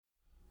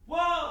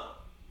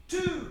2,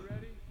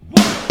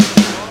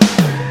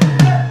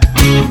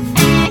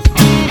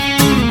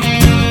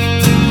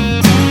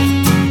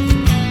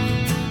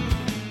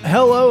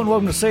 Hello and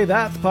welcome to Say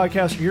That, the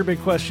podcast where your big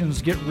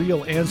questions get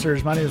real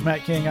answers. My name is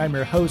Matt King. I'm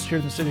your host here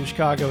in the city of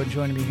Chicago, and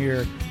joining me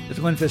here is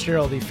Glenn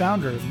Fitzgerald, the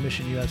founder of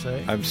Mission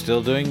USA. I'm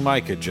still doing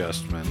mic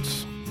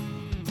adjustments.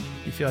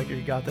 You feel like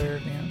you got there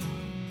at the end?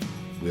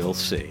 We'll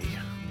see.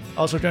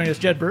 Also joining us,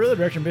 Jed Brewer, the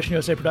director of Mission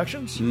USA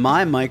Productions.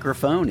 My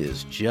microphone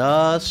is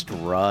just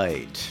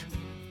right.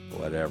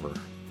 Whatever.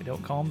 They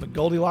don't call him the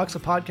Goldilocks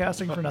of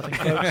podcasting for nothing,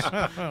 folks.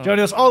 Joining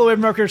us all the way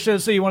from Oak Ridge,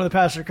 Tennessee, one of the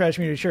pastors of Christ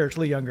Community Church,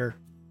 Lee Younger.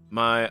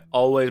 My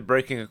always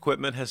breaking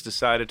equipment has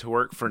decided to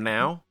work for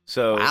now.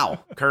 So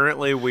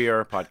currently we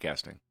are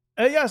podcasting.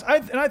 Yes, I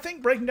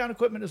think breaking down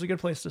equipment is a good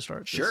place to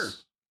start.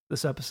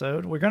 This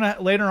episode. We're going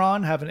to later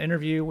on have an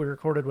interview we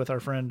recorded with our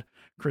friend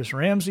Chris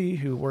Ramsey,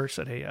 who works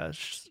at a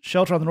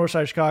shelter on the north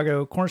side of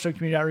Chicago, Cornerstone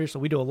Community Outreach. So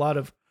we do a lot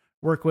of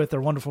work with. They're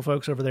wonderful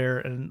folks over there,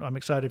 and I'm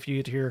excited for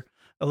you to hear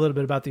a little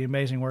bit about the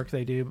amazing work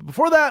they do. But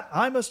before that,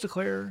 I must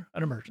declare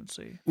an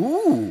emergency.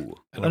 Ooh.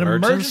 An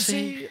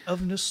emergency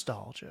of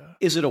nostalgia.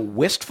 Is it a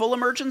wistful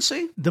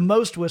emergency? The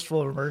most wistful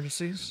of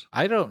emergencies.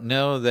 I don't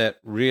know that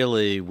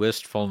really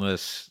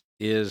wistfulness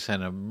is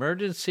an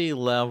emergency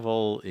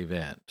level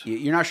event.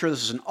 You're not sure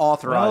this is an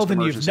authorized Well,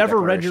 then you've emergency never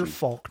read your declaration.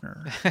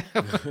 Faulkner.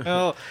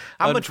 Well,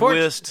 How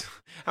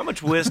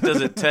much whist does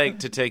it take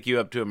to take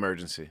you up to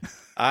emergency?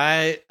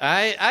 I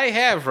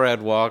have read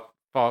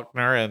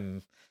Faulkner,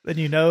 and Then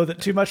you know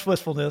that too much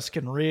wistfulness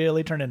can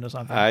really turn into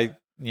something.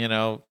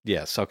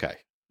 yes, okay.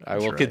 I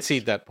That's will right.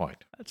 concede that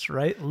point. That's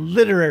right.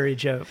 Literary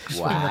jokes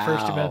from the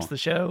first 2 Wow. minutes of the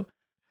show.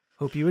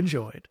 Hope you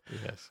enjoyed.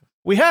 Yes.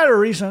 We had a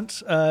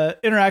recent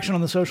interaction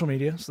on the social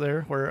medias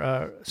there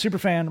where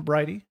superfan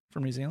Bridie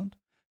from New Zealand,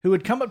 who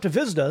had come up to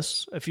visit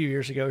us a few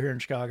years ago here in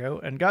Chicago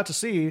and got to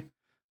see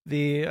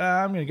the,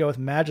 I'm going to go with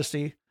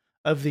majesty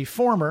of the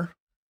former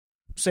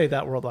Say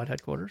That Worldwide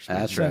headquarters.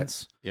 That's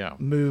Since Yeah.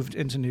 moved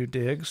into new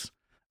digs.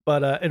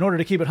 But in order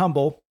to keep it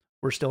humble,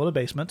 we're still in a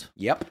basement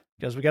Yep.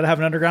 because we got to have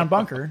an underground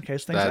bunker in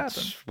case things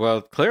happen.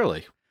 Well,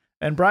 clearly.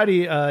 And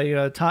Bridie,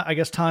 I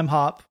guess Time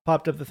Hop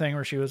popped up the thing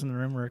where she was in the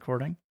room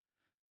recording,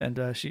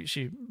 and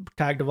she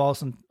tagged all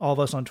of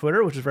us on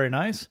Twitter, which is very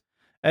nice.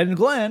 And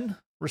Glenn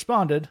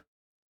responded,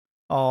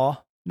 "Aw,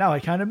 now I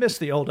kind of miss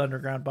the old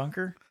underground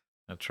bunker."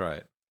 That's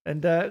right.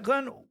 And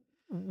Glenn,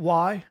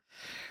 why?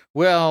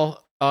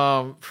 Well,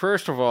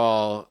 first of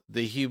all,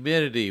 the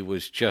humidity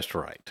was just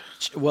right.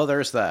 Well,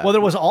 there's that. Well,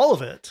 there was all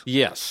of it.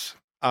 Yes.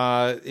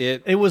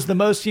 It was the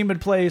most humid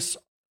place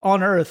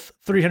on Earth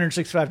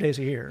 365 days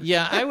a year.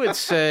 Yeah, I would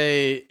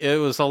say it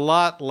was a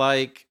lot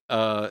like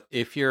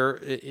if you're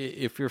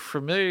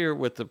familiar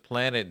with the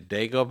planet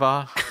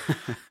Dagobah.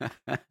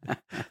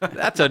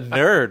 That's a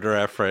nerd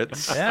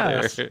reference.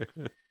 Yes.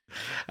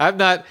 I'm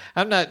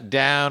not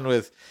down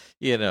with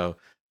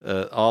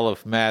all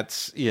of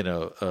Matt's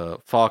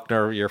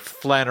Faulkner, your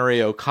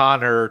Flannery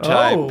O'Connor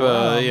type. I'm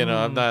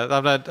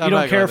not. You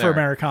don't care for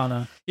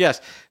Americana. Yes,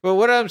 but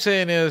what I'm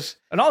saying is,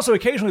 And also,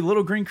 occasionally,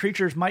 little green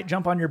creatures might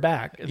jump on your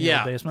back in the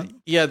old basement.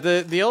 Yeah,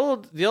 the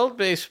old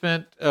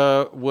basement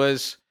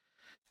was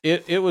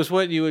it was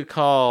what you would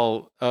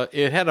call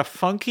it had a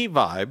funky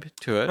vibe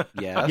to it.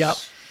 Yes. Yep.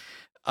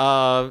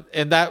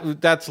 And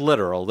that's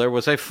literal. There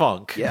was a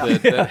funk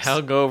that Yes.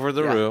 hung over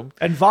the room.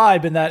 And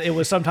vibe in that it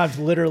was sometimes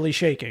literally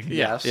shaking.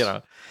 Yes.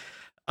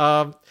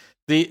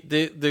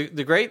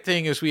 The great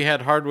thing is we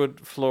had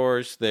hardwood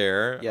floors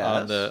there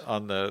Yes.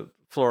 on the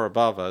floor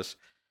above us.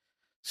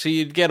 So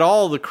you'd get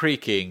all the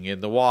creaking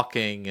and the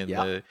walking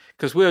and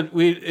because we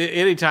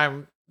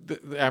anytime.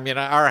 I mean,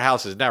 our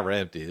house is never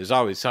empty. There's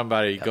always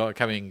somebody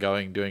coming,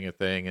 going, doing a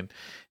thing, and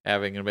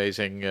having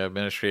amazing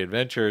ministry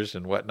adventures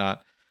and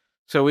whatnot.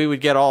 So we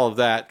would get all of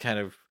that, kind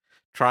of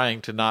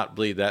trying to not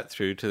bleed that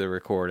through to the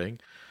recording.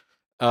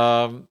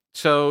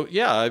 So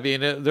yeah, I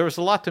mean, there was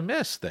a lot to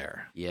miss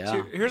there. Yeah.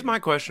 So here's my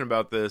question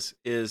about this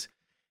is,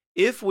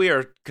 if we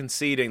are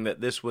conceding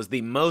that this was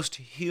the most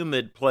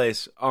humid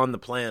place on the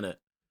planet,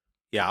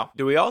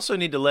 do we also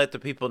need to let the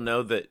people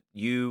know that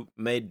you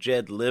made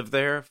Jed live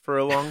there for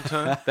a long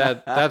time?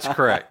 That's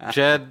correct.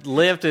 Jed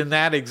lived in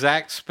that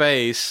exact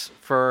space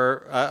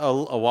for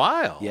a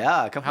while.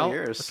 Yeah, a couple of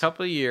years. A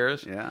couple of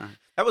years. Yeah.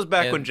 That was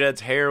back when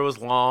Jed's hair was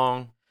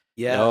long.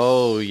 Yes.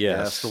 Oh,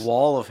 yes. The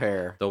wall of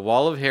hair. The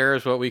wall of hair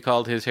is what we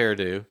called his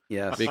hairdo.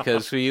 Yes.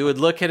 Because you would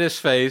look at his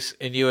face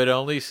and you would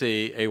only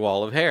see a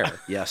wall of hair.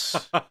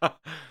 Yes.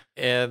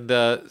 And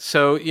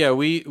so yeah,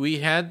 we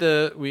had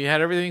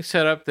everything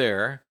set up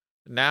there.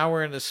 Now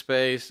we're in a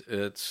space.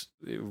 It's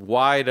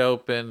wide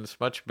open. It's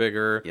much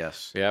bigger.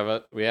 Yes. We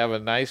have a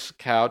nice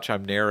couch.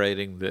 I'm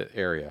narrating the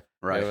area.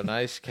 Right. We have a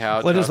nice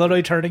couch. Glenn is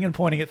literally turning and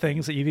pointing at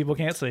things that you people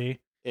can't see.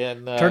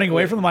 And Turning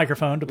away from the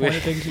microphone to point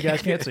at things you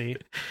guys can't see.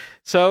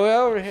 So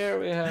over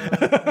here we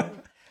have,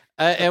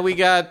 and we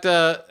got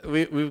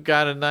we've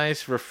got a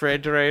nice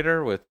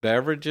refrigerator with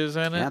beverages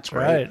in it. That's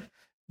right.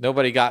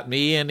 Nobody got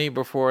me any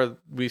before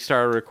we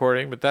started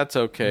recording, but that's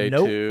okay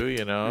too,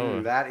 you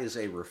know. That is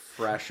a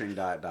refreshing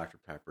Diet Dr.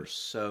 Pepper.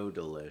 So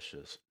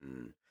delicious.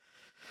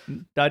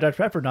 Diet Dr.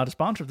 Pepper, not a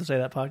sponsor to Say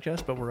That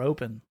podcast, but we're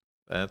open.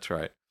 That's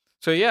right.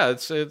 So yeah,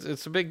 it's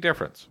a big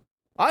difference.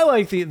 I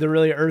like the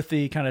really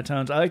earthy kind of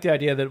tones. I like the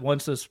idea that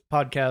once this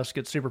podcast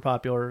gets super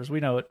popular, as we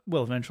know it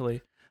will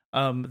eventually,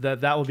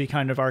 that will be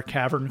kind of our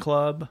cavern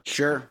club.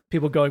 Sure.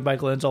 People going by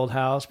Glenn's old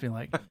house being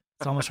like,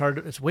 it's almost hard.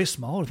 It's way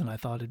smaller than I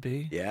thought it'd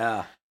be.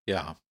 Yeah.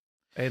 Yeah.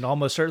 And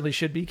almost certainly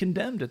should be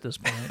condemned at this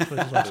point, which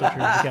is also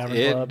true of the cavern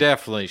It club.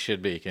 definitely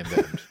should be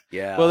condemned.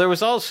 Yeah. Well, there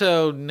was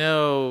also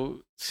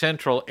no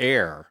central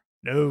air.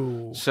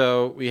 No.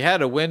 So we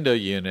had a window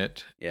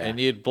unit, Yeah. and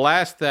you'd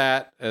blast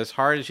that as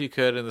hard as you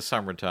could in the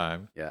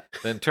summertime. Yeah.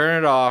 Then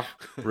turn it off,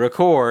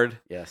 record,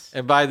 Yes.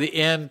 and by the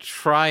end,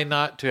 try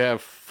not to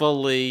have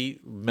fully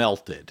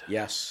melted.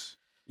 Yes.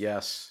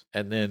 Yes.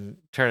 And then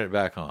turn it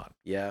back on.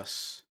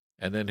 Yes.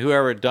 And then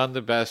whoever had done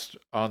the best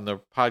on the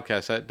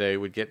podcast that day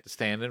would get to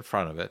stand in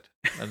front of it.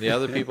 And the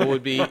other people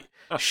would be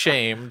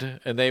shamed,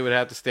 and they would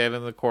have to stand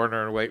in the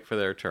corner and wait for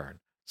their turn.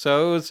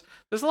 So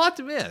there's a lot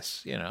to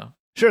miss, you know.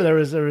 Sure, there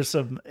was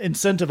some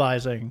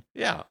incentivizing.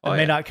 Yeah. That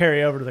may not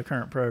carry over to the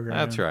current program.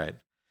 That's right.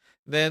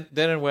 Then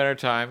in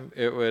wintertime,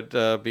 it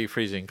would be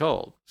freezing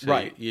cold. So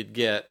Right. you'd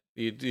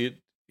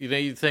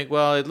think,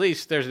 well, at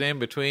least there's an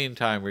in-between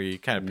time where you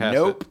kind of pass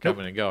Nope. it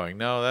coming and going.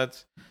 No,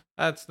 that's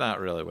not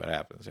really what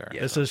happens there.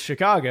 Yeah. This is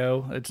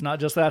Chicago. It's not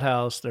just that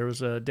house. There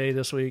was a day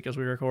this week as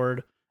we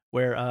record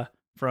where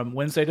from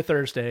Wednesday to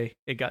Thursday,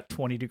 it got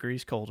 20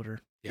 degrees colder.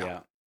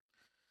 Yeah.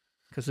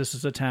 Because this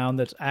is a town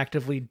that's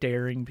actively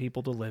daring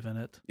people to live in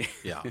it.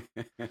 Yeah.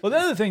 Well, the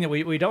other thing that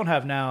we don't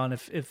have now, and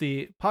if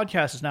the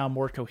podcast is now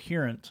more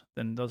coherent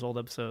than those old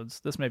episodes,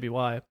 this may be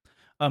why.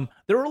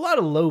 There were a lot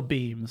of low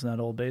beams in that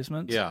old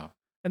basement. Yeah.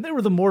 And they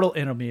were the mortal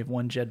enemy of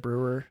one Jed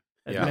Brewer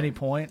at Yeah. many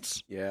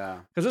points.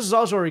 Yeah. Because this is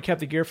also where we kept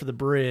the gear for the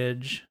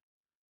bridge.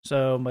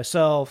 So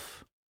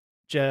myself,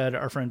 Jed,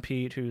 our friend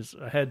Pete, who's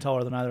a head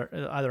taller than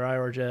either I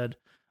or Jed,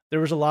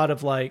 there was a lot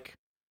of like,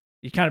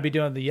 you kind of be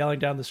doing the yelling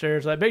down the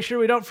stairs, like, make sure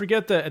we don't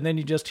forget that. And then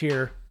you just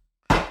hear,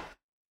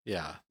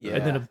 Yeah. Yeah.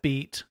 and then a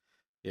beat.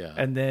 Yeah.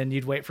 And then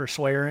you'd wait for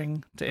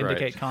swearing to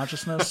indicate Right.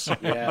 consciousness.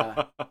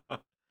 Yeah.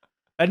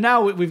 And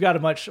now we've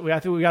got I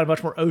think we've got a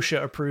much more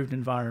OSHA approved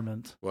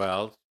environment.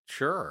 Well,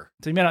 sure.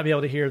 So you may not be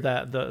able to hear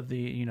that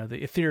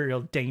the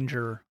ethereal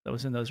danger that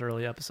was in those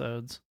early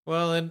episodes.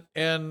 Well,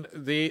 and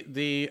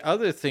the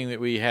other thing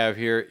that we have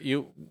here,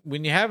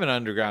 when you have an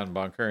underground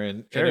bunker,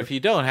 and if you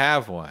don't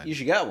have one, You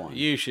should get one.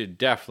 you should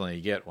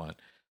definitely get one.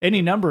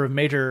 Any number of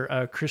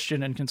major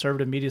Christian and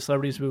conservative media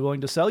celebrities would be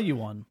willing to sell you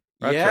one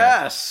That's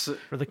yes.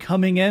 for the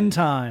coming end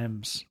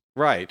times.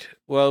 Right.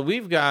 Well,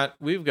 we've got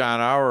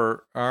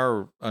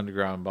our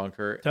underground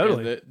bunker.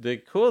 Totally. And the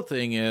cool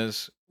thing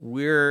is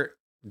we're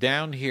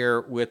down here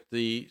with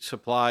the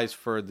supplies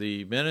for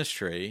the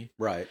ministry,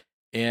 Right.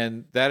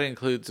 and that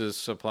includes the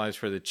supplies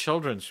for the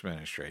children's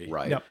ministry,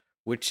 Right. Yep.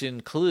 which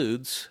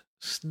includes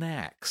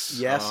snacks.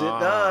 Yes, it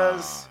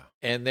does.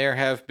 And there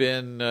have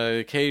been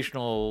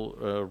occasional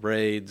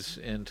raids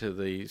into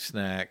the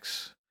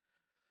snacks.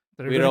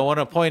 We don't want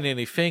to point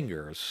any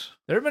fingers.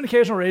 There have been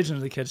occasional raids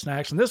into the kids'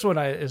 snacks, and this one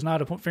is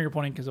not a finger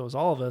pointing because it was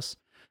all of us.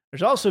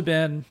 There's also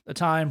been a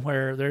time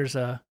where there's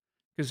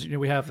because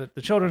we have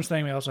the children's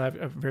thing. We also have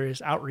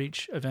various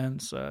outreach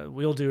events.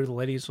 We'll do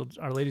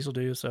our ladies will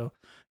do so.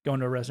 Go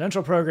into a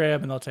residential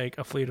program, and they'll take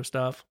a fleet of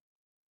stuff.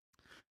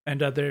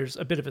 And there's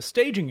a bit of a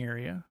staging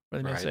area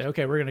where they may say,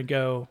 okay, we're going to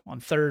go on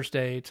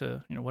Thursday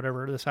to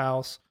whatever this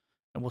house,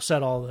 and we'll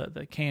set all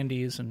the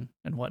candies and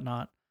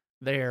whatnot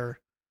there.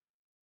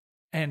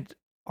 And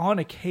on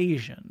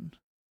occasion,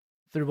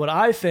 through what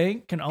I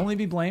think can only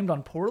be blamed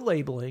on poor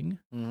labeling,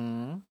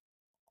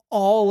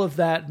 all of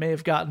that may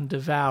have gotten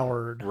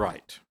devoured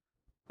Right.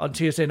 on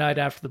Tuesday night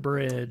after the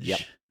bridge. Yep.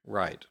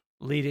 Right.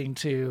 Leading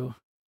to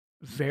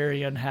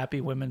very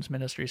unhappy women's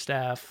ministry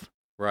staff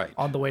Right.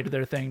 on the way to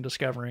their thing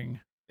discovering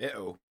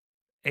Uh-oh.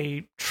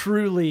 a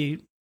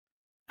truly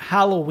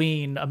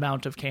Halloween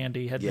amount of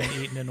candy had been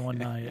eaten in one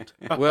night.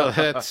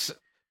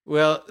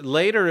 Well,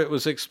 later it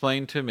was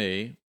explained to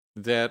me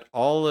that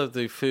all of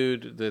the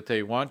food that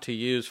they want to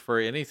use for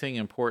anything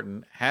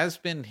important has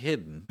been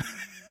hidden.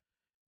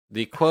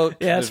 The quote,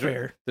 Yeah, that's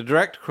fair. The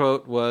direct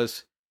quote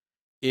was,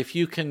 "If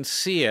you can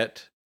see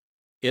it,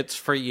 it's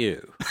for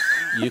you.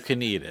 You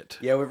can eat it."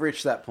 Yeah, we've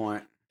reached that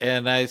point.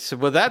 And I said,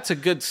 "Well, that's a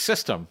good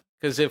system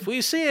because if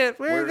we see it,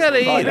 we're We're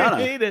gonna probably eat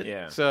gonna. it." Eat it.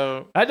 Yeah.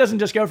 So That doesn't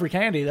just go for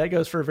candy. That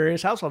goes for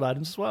various household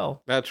items as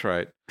well. that's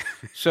right.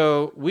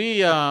 So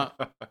we're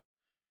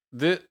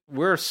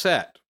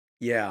set.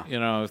 Yeah. You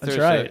know, if That's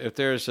there's right. if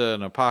there's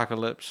an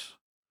apocalypse,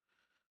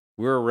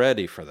 we're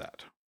ready for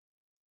that.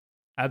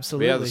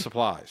 Absolutely. We have the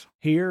supplies.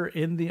 Here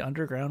in the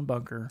underground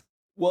bunker.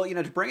 Well,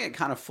 to bring it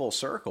kind of full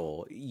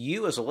circle,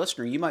 you as a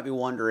listener, you might be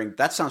wondering,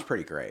 that sounds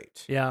pretty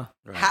great. Yeah.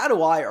 Right. How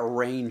do I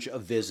arrange a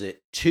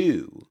visit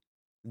to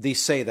the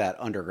Say That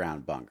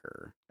underground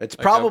bunker? It's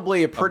Like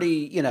probably a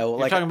pretty, You're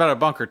like talking about a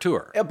bunker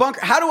tour, a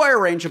bunker. How do I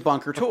arrange a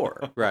bunker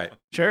tour? right?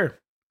 Sure.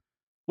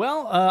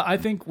 Well, I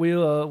think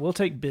we'll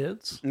take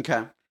bids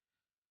Okay.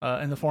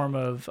 in the form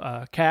of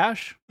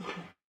cash,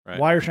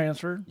 wire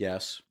transfer,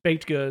 Yes.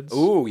 baked goods.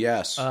 Ooh,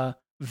 yes.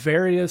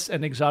 Various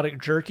and exotic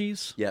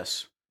jerkies.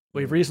 Yes.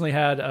 We've recently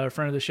had a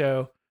friend of the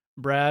show,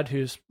 Brad,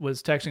 who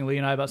was texting Lee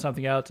and I about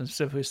something else and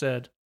specifically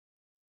said,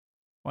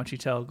 why don't you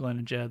tell Glenn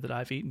and Jed that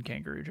I've eaten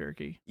kangaroo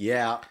jerky?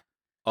 Yeah.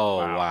 Oh,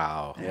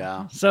 wow.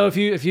 Yeah. So if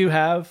you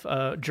have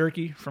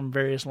jerky from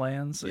various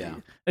lands,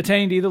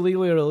 attained either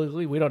legally or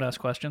illegally, we don't ask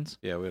questions.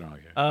 Yeah, we don't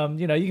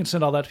care. You can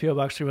send all that to P.O.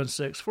 Box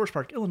 316, Forest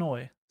Park,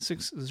 Illinois,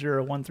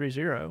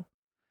 60130.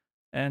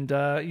 And,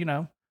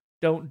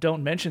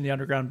 don't mention the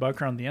underground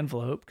bunker on the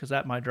envelope because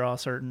that might draw a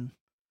certain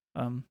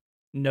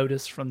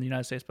notice from the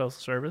United States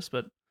Postal Service.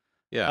 But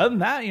other than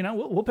that,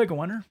 we'll pick a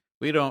winner.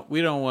 We don't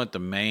want the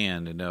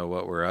man to know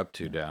what we're up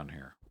to down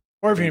here.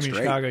 Or if you're in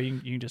Chicago, you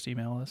can just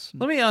email us.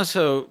 Let me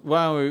also,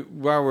 while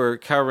we're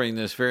covering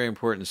this very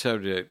important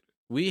subject,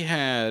 we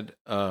had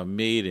a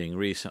meeting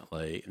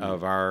recently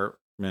of our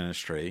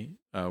ministry.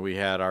 We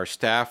had our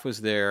staff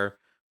was there,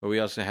 but we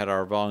also had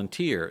our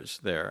volunteers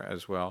there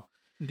as well.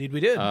 Indeed, we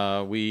did.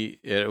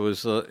 It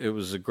was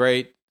a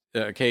great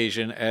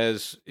occasion.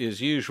 As is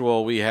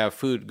usual, we have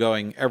food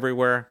going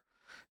everywhere,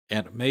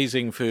 and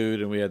amazing food,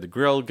 and we had the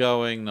grill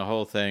going, the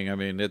whole thing. I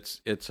mean,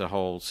 it's a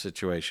whole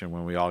situation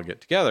when we all get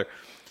together.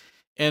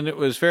 And it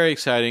was very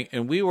exciting,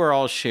 and we were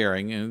all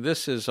sharing, and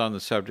this is on the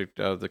subject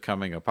of the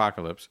coming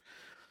apocalypse.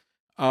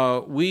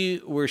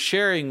 We were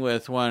sharing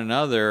with one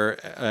another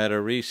at a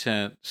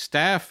recent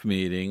staff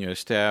meeting, a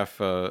staff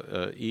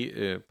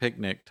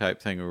picnic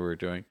type thing we were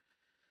doing,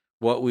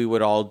 what we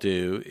would all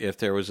do if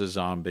there was a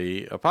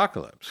zombie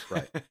apocalypse.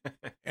 Right.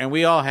 And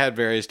we all had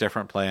various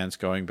different plans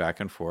going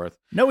back and forth.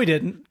 No, we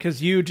didn't,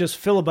 because you just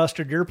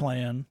filibustered your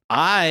plan.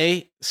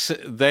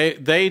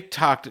 They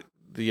talked,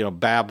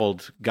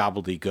 babbled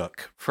gobbledygook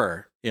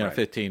for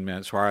 15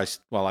 minutes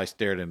while I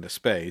stared into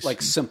space,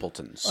 like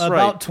simpletons.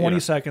 About 20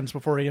 seconds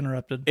before he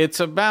interrupted. It's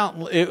about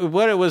what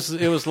it was.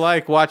 It was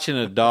like watching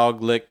a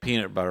dog lick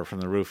peanut butter from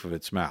the roof of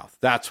its mouth.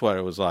 That's what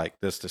it was like.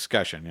 This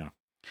discussion,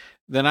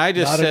 Then I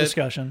just said, a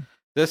discussion.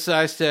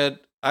 I said,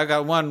 I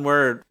got one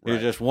word.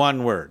 Right. Just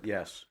one word.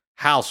 Yes.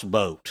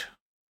 Houseboat.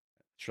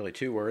 It's really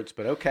 2 words,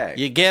 but okay.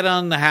 You get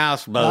on the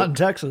houseboat. Not in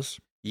Texas.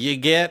 You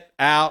get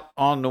out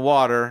on the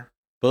water.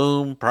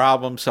 Boom,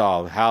 problem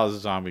solved. How is the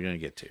zombie going to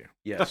get to you?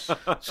 Yes.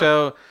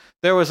 So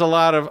there was a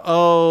lot of,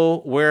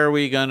 where are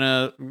we going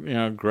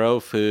to, grow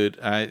food?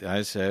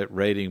 I said,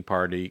 raiding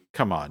party.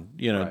 Come on,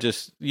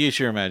 just use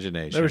your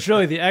imagination. There was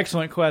really the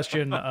excellent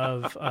question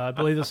of, I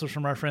believe this was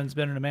from our friends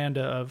Ben and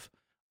Amanda, of,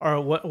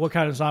 what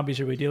kind of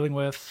zombies are we dealing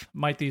with?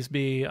 Might these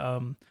be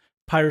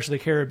Pirates of the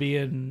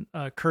Caribbean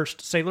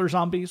cursed sailor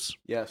zombies?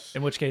 Yes.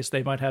 In which case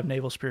they might have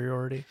naval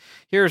superiority.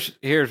 Here's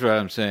what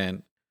I'm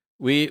saying.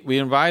 We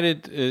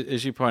invited,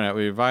 as you point out,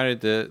 we invited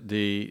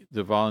the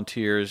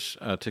volunteers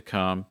to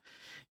come,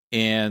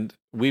 and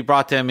we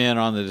brought them in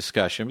on the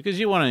discussion because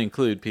you want to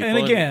include people. And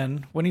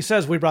again, when he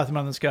says we brought them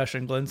on the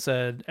discussion, Glenn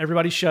said,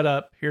 "Everybody, shut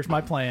up! Here's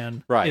my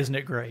plan. Right? Isn't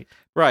it great?"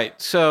 Right.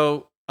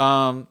 So,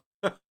 because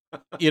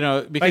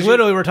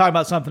literally we're talking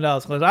about something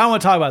else. Glenn, I don't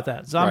want to talk about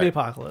that zombie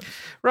apocalypse.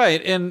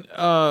 Right. And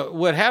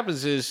what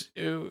happens is,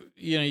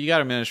 you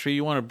got a ministry,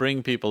 you want to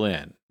bring people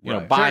in.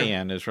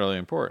 Buy-in is really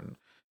important.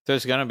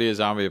 There's going to be a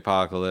zombie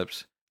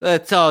apocalypse.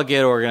 Let's all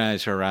get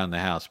organized around the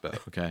houseboat,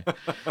 okay?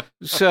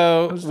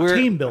 So we're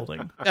team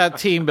building.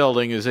 Team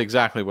building is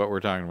exactly what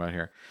we're talking about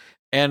here.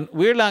 And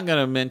we're not going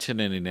to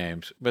mention any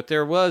names, but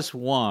there was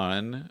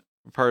one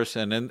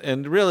person,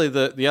 and really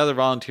the other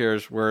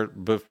volunteers were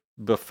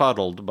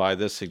befuddled by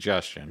this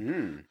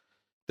suggestion.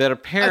 That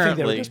apparently... I think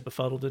they were just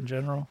befuddled in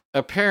general.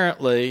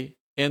 Apparently,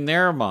 in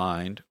their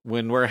mind,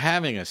 when we're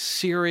having a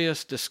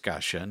serious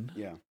discussion...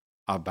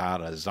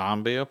 about a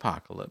zombie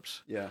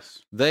apocalypse. Yes.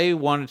 They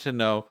wanted to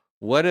know,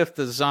 what if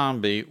the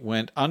zombie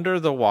went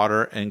under the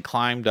water and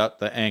climbed up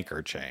the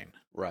anchor chain?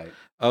 Right.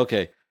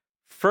 Okay.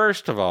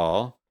 First of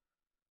all,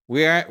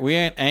 we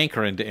ain't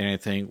anchoring to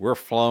anything. We're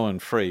flowing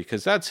free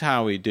because that's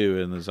how we do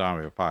in the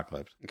zombie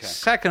apocalypse. Okay.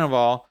 Second of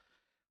all,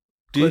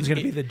 Glenn's going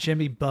to be the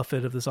Jimmy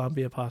Buffett of the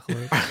zombie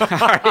apocalypse.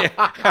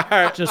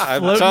 Just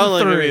floating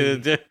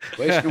totally through.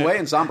 Wasting away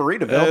in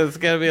Zombaritaville. It's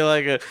going to be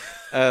like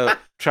a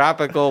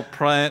tropical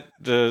print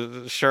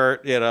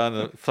shirt, and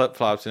the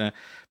flip-flops.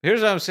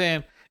 Here's what I'm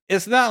saying.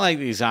 It's not like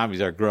these zombies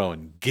are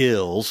growing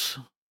gills.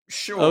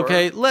 Sure.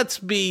 Okay, let's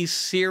be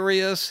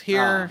serious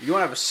here. You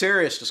want to have a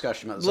serious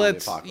discussion about the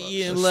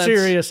zombie apocalypse.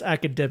 Serious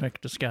academic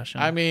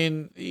discussion. I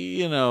mean,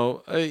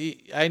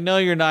 I know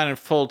you're not in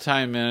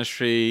full-time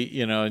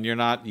ministry, and you're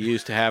not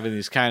used to having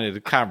these kind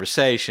of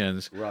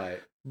conversations.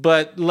 Right.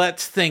 But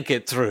let's think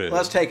it through.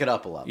 Let's take it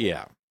up a level.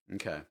 Yeah.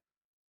 Okay.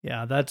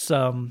 Yeah, that's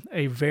a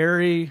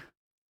very,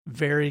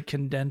 very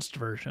condensed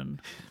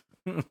version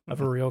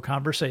of a real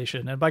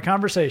conversation. And by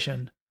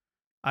conversation,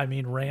 I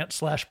mean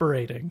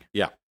rant/berating.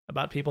 Yeah.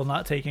 About people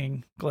not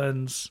taking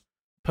Glenn's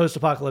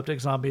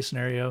post-apocalyptic zombie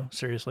scenario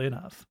seriously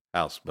enough.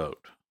 Houseboat.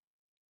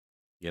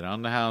 Get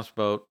on the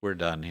houseboat. We're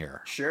done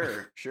here.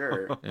 Sure. You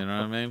know what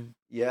I mean?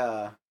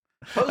 Yeah.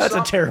 That's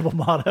a terrible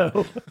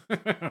motto.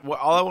 Well,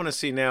 all I want to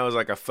see now is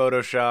like a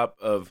Photoshop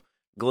of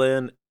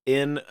Glenn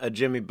in a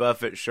Jimmy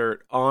Buffett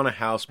shirt on a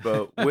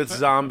houseboat with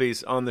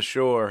zombies on the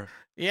shore.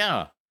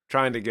 Yeah.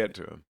 Trying to get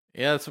to him.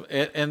 Yeah,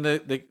 and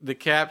the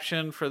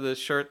caption for the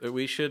shirt that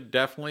we should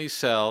definitely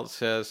sell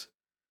says,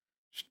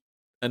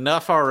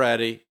 "Enough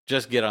already,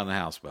 just get on the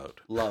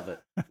houseboat." Love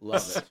it.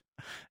 Love it.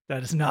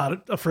 That is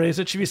not a phrase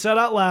that should be said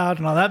out loud,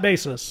 and on that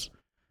basis,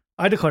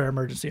 I declare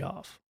emergency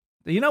off.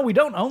 We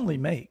don't only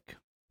make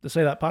the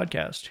Say That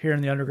podcast here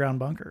in the Underground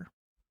Bunker.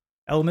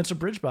 Elements of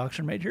Bridgebox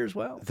are made here as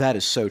well. That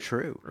is so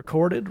true.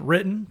 Recorded,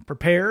 written,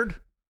 prepared.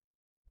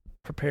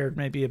 Prepared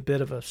may be a bit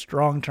of a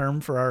strong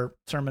term for our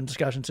sermon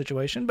discussion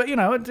situation, but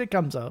it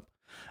comes up.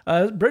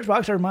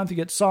 Bridgebox every month you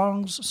get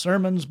songs,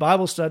 sermons,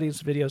 Bible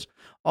studies, videos,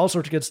 all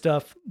sorts of good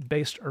stuff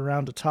based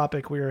around a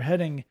topic. We are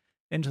heading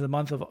into the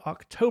month of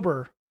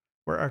October,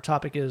 where our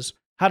topic is,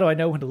 how do I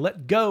know when to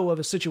let go of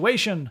a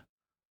situation?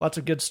 Lots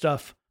of good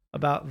stuff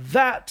about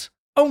that.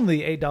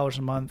 Only $8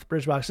 a month.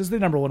 Bridgebox is the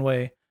number one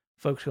way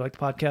folks who like the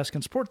podcast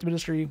can support the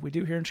ministry we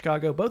do here in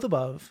Chicago, both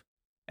above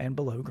and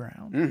below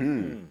ground.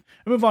 Mm-hmm.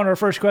 We'll move on to our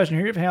first question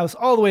here. If you have this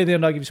all the way to the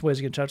end, I'll give you some ways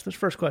to get in touch. This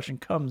first question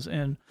comes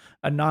in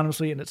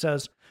anonymously, and it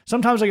says,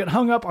 sometimes I get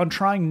hung up on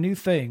trying new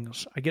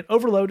things. I get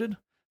overloaded.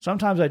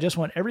 Sometimes I just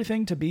want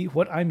everything to be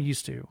what I'm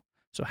used to.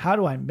 So how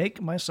do I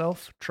make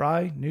myself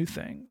try new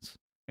things?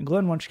 And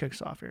Glenn, why don't you kick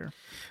us off here?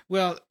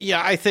 Well,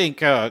 yeah, I think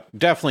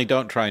definitely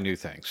don't try new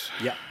things.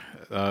 Yeah.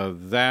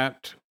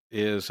 That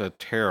is a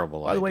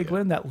terrible idea. By the way,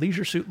 Glenn, that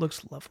leisure suit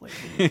looks lovely.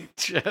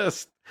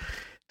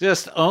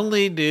 Just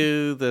only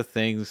do the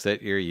things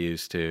that you're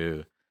used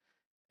to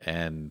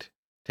and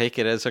take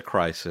it as a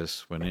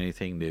crisis when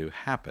anything new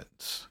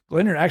happens.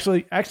 Glenn, you're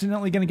actually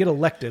accidentally going to get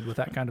elected with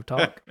that kind of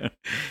talk.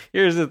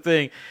 Here's the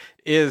thing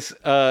is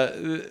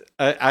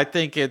I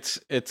think it's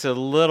a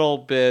little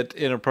bit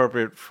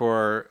inappropriate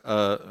for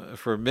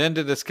men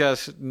to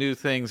discuss new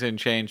things and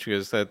change,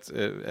 because that's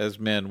as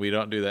men we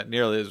don't do that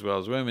nearly as well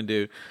as women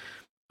do.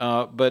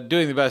 But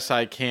doing the best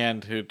I can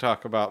to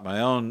talk about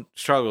my own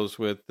struggles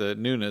with the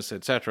newness,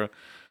 etc.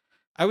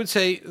 I would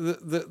say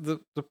the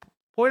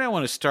point I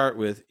want to start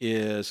with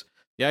is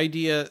the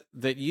idea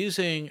that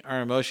using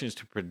our emotions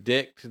to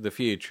predict the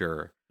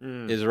future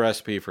is a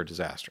recipe for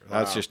disaster.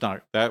 That's just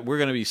not that. We're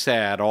going to be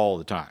sad all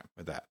the time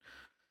with that.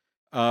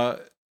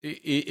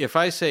 If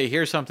I say,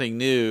 here's something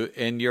new,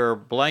 and your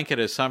blanket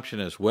assumption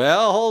is,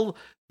 well,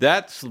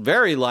 that's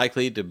very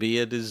likely to be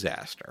a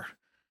disaster,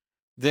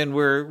 then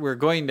we're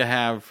going to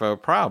have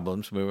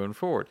problems moving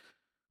forward.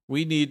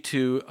 We need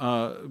to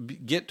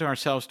get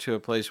ourselves to a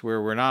place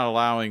where we're not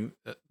allowing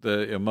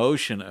the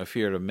emotion of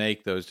fear to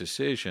make those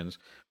decisions,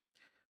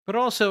 but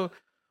also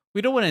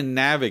we don't want to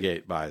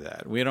navigate by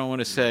that. We don't want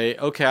to say,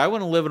 okay, I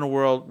want to live in a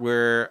world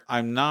where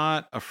I'm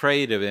not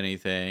afraid of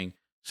anything,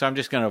 so I'm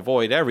just going to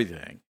avoid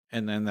everything,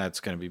 and then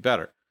that's going to be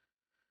better.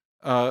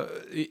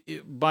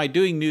 By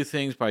doing new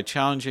things, by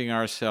challenging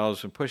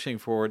ourselves and pushing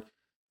forward,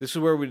 this is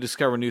where we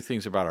discover new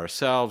things about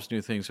ourselves,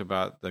 new things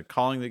about the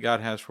calling that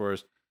God has for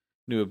us,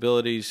 new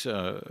abilities,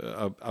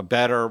 a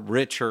better,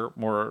 richer,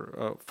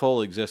 more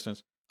full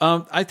existence.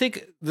 I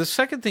think the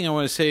second thing I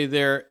want to say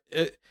there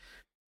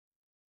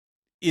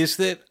is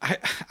that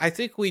I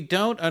think we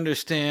don't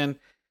understand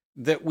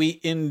that we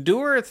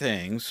endure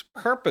things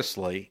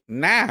purposely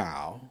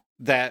now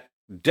that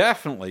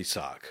definitely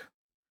suck.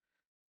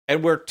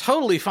 And we're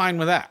totally fine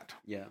with that.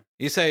 Yeah.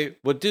 You say,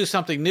 well, do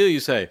something new. You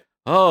say,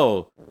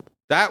 oh,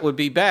 that would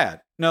be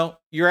bad. No,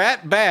 you're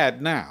at bad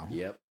now.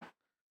 Yep.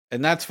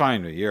 And that's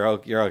fine with you.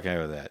 You're okay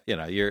with that.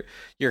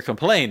 You're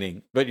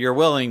complaining, but you're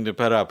willing to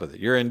put up with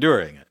it. You're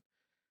enduring it.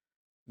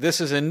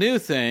 This is a new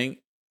thing.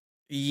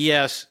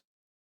 Yes,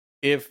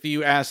 if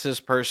you ask this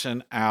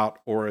person out,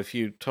 or if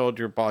you told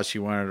your boss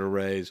you wanted a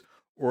raise,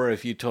 or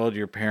if you told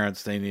your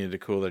parents they needed to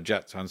cool their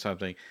jets on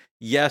something,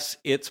 yes,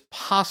 it's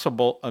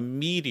possible a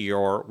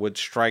meteor would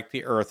strike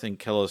the earth and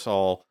kill us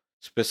all,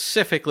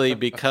 specifically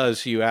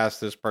because you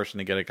asked this person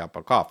to get a cup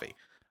of coffee.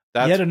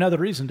 That's yet another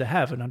reason to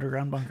have an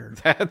underground bunker.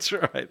 That's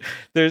right.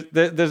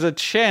 There's a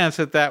chance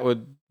that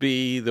would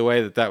be the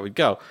way that would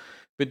go.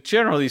 But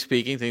generally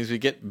speaking, things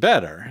would get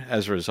better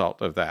as a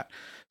result of that.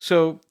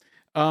 So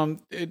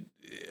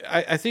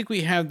I think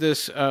we have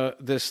this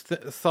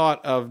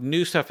thought of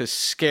new stuff is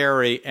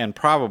scary and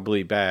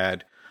probably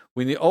bad,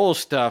 when the old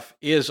stuff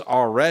is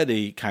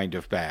already kind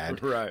of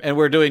bad, right? And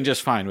we're doing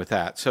just fine with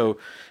that. So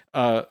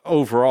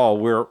overall,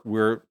 if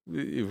we're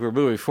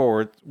moving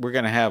forward, we're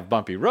going to have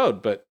bumpy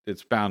road, but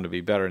it's bound to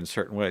be better in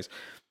certain ways.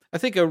 I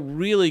think a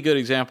really good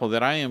example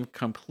that I am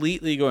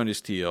completely going to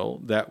steal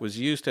that was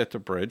used at the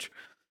bridge.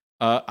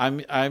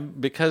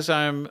 Because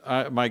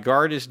my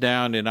guard is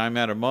down and I'm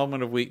at a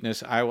moment of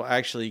weakness, I will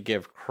actually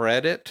give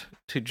credit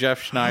to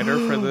Jeff Schneider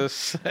for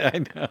this.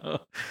 I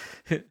know.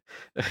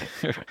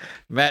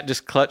 Matt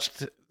just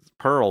clutched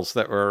pearls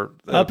that were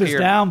up is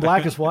down,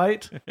 black is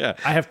white. Yeah.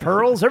 I have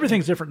pearls.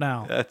 Everything's different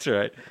now. That's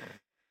right.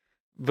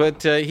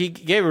 But he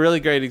gave a really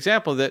great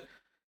example that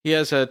he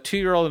has a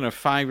 2-year-old and a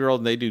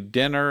 5-year-old, and they do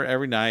dinner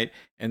every night,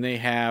 and they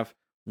have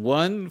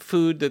one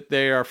food that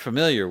they are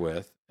familiar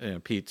with.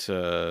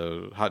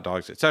 Pizza, hot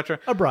dogs, etc.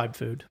 A bribe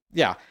food.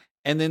 Yeah.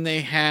 And then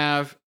they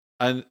have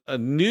a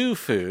new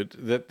food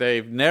that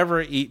they've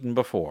never eaten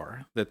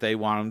before that they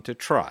want them to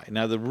try.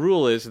 Now, the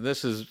rule is, and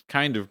this is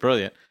kind of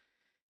brilliant,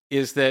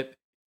 is that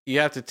you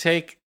have to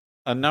take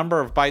a number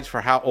of bites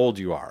for how old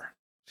you are.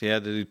 So you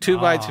have to do 2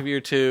 bites if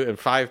you're 2 and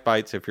 5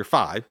 bites if you're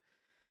 5.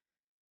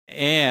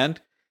 And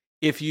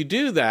if you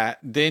do that,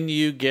 then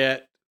you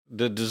get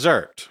the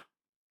dessert.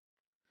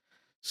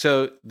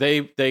 So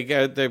they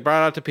brought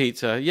out the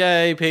pizza.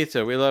 Yay,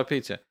 pizza. We love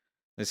pizza.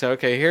 They said,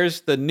 okay,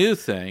 here's the new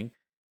thing.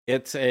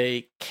 It's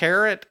a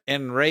carrot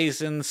and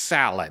raisin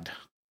salad.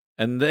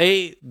 And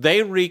they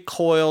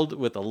recoiled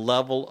with a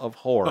level of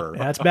horror.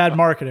 That's bad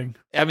marketing.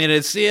 I mean,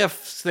 it's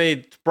if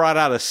they brought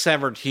out a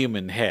severed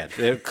human head.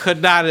 It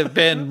could not have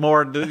been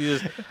more.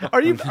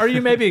 Are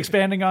you maybe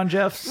expanding on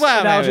Jeff's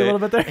analogy a little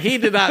bit there? He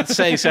did not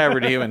say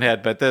severed human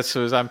head, but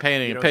I'm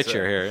painting a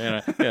picture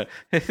here.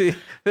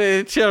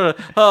 The children,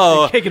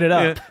 kicking it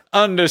up.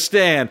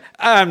 Understand,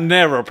 I'm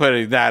never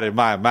putting that in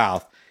my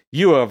mouth.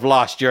 You have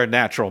lost your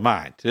natural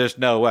mind. There's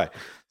no way.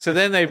 So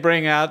then they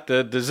bring out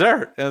the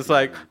dessert, and it's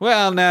like,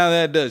 well, now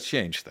that does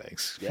change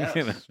things.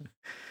 Yes.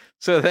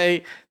 So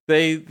they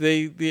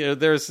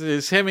there's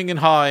this hemming and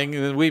hawing,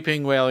 and then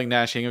weeping, wailing,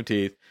 gnashing of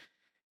teeth,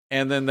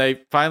 and then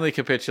they finally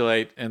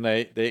capitulate, and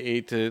they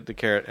eat the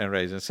carrot and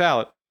raisin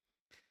salad.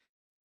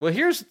 Well,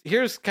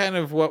 here's kind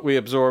of what we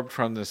absorbed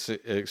from this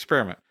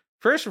experiment.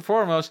 First and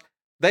foremost,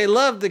 they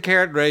love the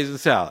carrot and raisin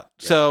salad.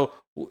 Yeah. So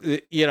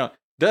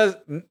does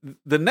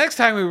the next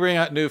time we bring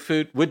out new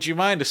food, would you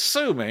mind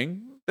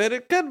assuming that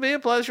it could be a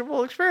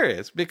pleasurable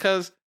experience,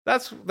 because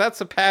that's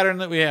a pattern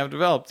that we have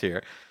developed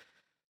here.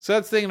 So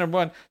that's thing number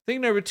one.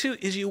 Thing number two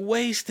is you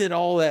wasted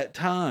all that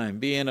time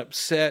being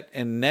upset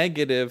and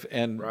negative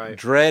and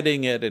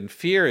dreading it and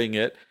fearing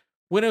it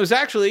when it was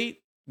actually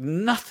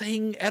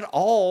nothing at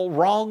all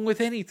wrong with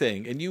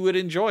anything, and you would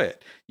enjoy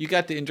it. You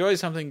got to enjoy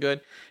something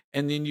good,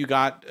 and then you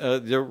got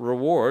the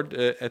reward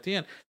at the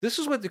end. This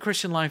is what the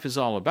Christian life is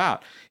all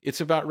about. It's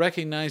about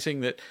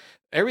recognizing that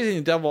everything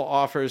the devil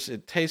offers,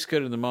 it tastes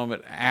good in the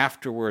moment.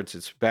 Afterwards,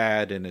 it's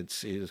bad, and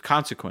it's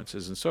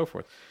consequences and so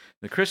forth.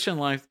 The Christian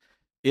life,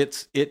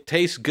 it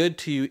tastes good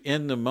to you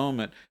in the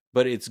moment,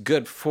 but it's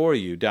good for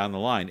you down the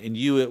line, and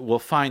you will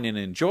find an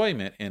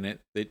enjoyment in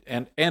it,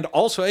 and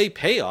also a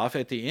payoff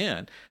at the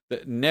end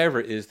that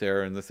never is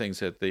there in the things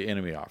that the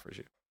enemy offers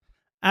you.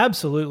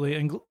 Absolutely.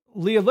 And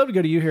Lee, I'd love to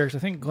go to you here, because I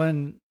think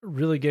Glenn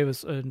really gave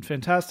us a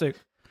fantastic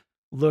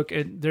look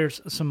at, there's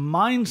some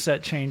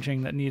mindset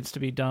changing that needs to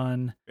be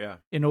done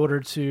in order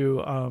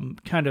to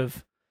kind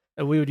of,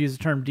 we would use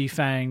the term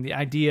defang the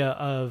idea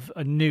of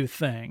a new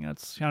thing.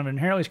 That's kind of an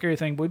inherently scary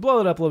thing, but we blow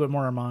it up a little bit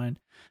more in our mind.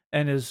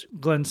 And as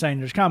Glenn's saying,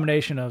 there's a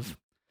combination of,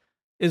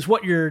 is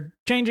what you're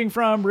changing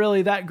from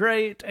really that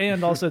great?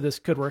 And also this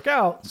could work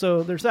out.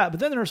 So there's that. But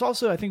then there's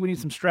also, I think we need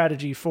some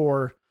strategy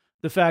for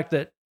the fact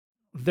that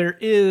there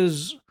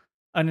is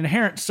an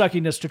inherent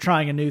suckiness to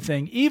trying a new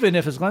thing, even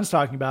if, as Glenn's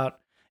talking about,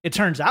 it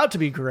turns out to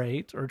be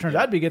great, or it turns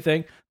out to be a good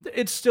thing,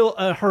 it's still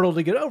a hurdle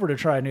to get over to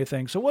try a new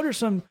thing. So what are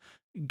some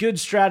good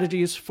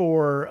strategies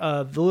for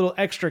the little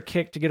extra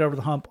kick to get over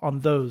the hump on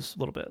those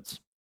little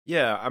bits?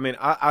 Yeah, I mean,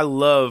 I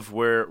love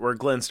where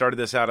Glenn started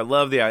this out. I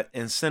love the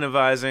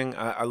incentivizing.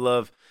 I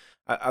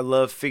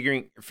love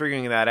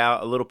figuring that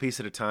out a little piece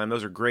at a time.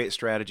 Those are great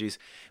strategies.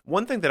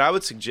 One thing that I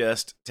would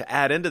suggest to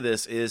add into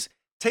this is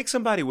take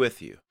somebody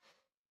with you.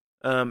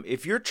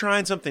 If you're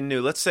trying something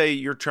new, let's say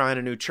you're trying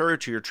a new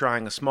church, or you're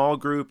trying a small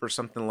group or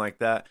something like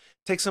that,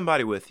 take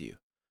somebody with you.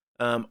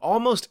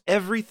 Almost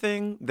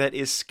everything that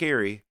is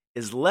scary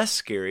is less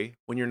scary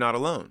when you're not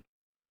alone.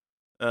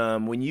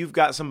 When you've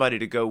got somebody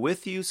to go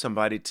with you,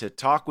 somebody to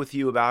talk with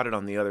you about it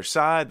on the other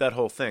side, that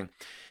whole thing.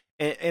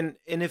 And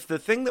if the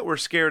thing that we're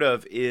scared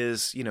of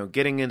is,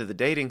 getting into the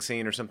dating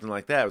scene or something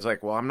like that, it's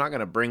like, well, I'm not going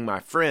to bring my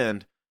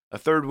friend, a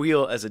third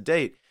wheel, as a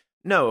date.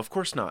 No, of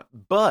course not.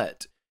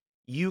 But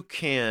you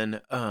can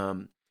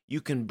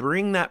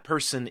bring that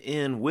person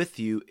in with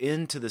you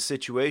into the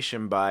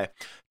situation by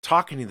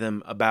talking to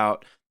them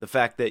about the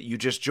fact that you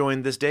just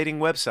joined this dating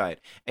website,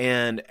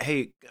 and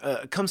hey,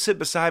 come sit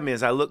beside me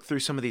as I look through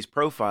some of these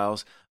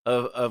profiles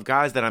of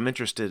guys that I'm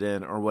interested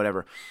in or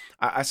whatever.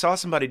 I saw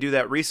somebody do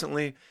that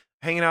recently,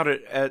 hanging out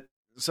at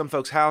some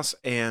folks' house,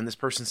 and this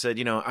person said,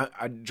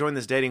 I joined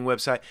this dating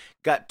website,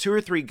 got 2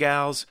 or 3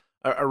 gals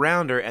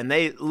around her, and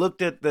they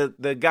looked at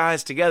the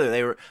guys together.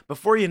 They were,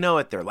 before you know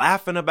it, they're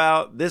laughing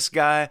about this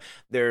guy.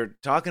 They're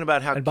talking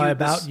about how and cute by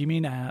about you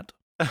mean at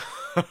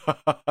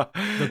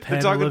the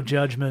panel of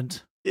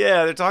judgment.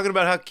 Yeah, they're talking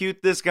about how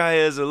cute this guy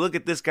is. Or look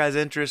at this guy's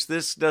interests.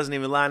 This doesn't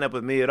even line up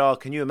with me at all.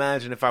 Can you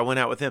imagine if I went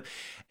out with him?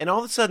 And all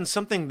of a sudden,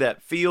 something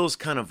that feels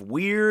kind of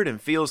weird and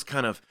feels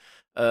kind of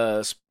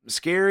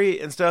scary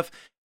and stuff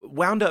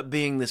wound up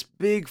being this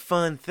big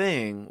fun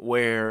thing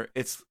where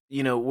it's,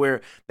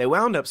 where they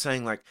wound up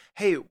saying like,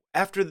 hey,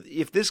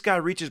 if this guy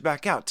reaches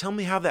back out, tell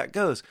me how that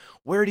goes.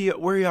 Where are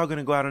y'all going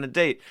to go out on a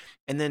date?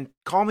 And then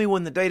call me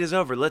when the date is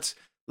over. Let's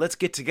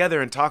get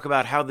together and talk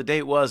about how the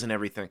date was and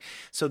everything.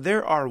 So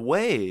there are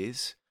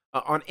ways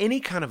on any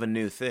kind of a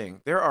new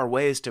thing, there are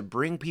ways to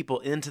bring people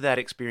into that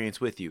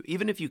experience with you.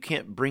 Even if you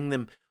can't bring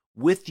them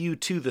with you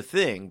to the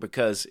thing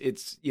because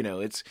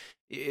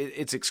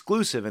it's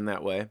exclusive in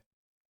that way.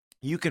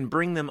 You can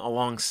bring them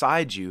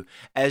alongside you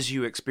as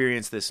you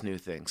experience this new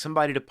thing.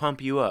 Somebody to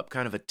pump you up,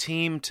 kind of a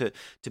team to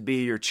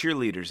be your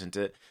cheerleaders and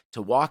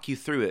to walk you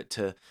through it,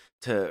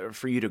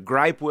 for you to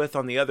gripe with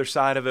on the other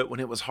side of it when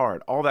it was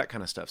hard, all that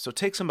kind of stuff. So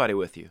take somebody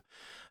with you.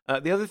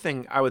 The other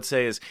thing I would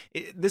say is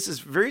this is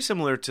very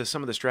similar to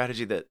some of the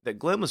strategy that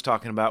Glenn was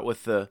talking about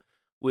with the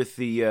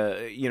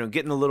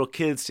getting the little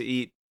kids to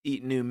eat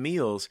new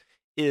meals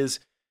is,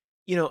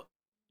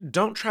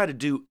 don't try to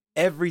do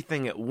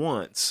everything at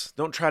once.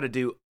 Don't try to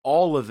do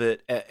all of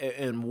it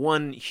in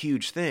one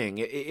huge thing.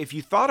 If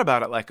you thought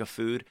about it like a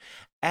food,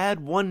 add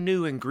one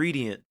new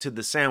ingredient to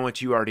the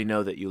sandwich you already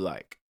know that you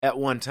like at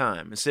one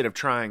time, instead of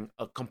trying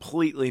a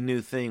completely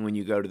new thing when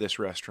you go to this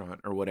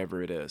restaurant or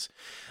whatever it is.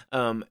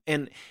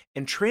 And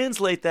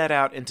translate that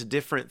out into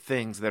different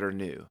things that are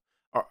new.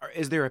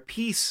 Is there a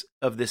piece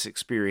of this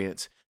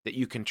experience that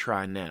you can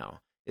try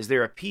now? Is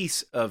there a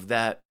piece of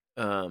that?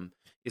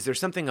 Is there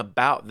something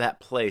about that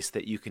place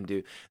that you can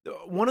do?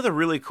 One of the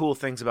really cool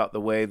things about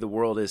the way the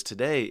world is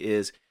today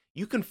is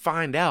you can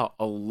find out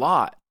a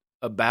lot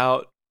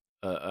about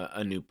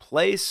a new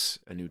place,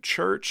 a new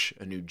church,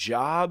 a new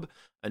job,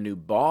 a new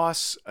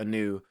boss, a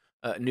new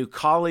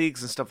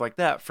colleagues and stuff like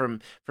that from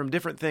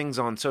different things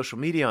on social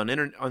media, on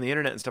the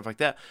internet and stuff like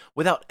that,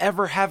 without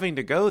ever having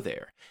to go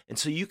there. And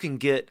so you can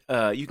get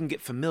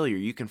familiar.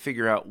 You can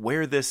figure out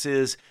where this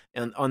is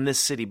on this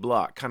city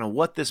block, kind of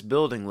what this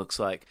building looks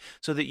like,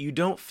 so that you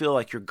don't feel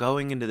like you're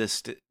going into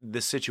this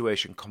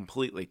situation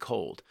completely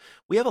cold.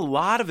 We have a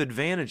lot of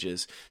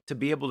advantages to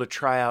be able to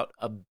try out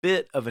a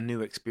bit of a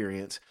new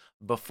experience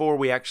before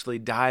we actually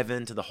dive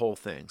into the whole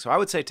thing. So I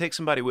would say take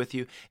somebody with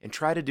you and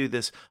try to do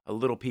this a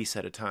little piece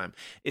at a time.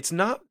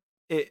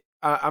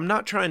 I'm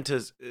not trying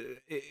to,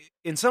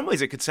 in some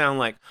ways it could sound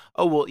like,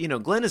 oh, well,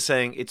 Glenn is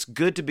saying it's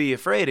good to be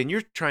afraid and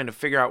you're trying to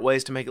figure out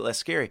ways to make it less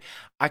scary.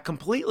 I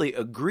completely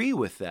agree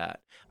with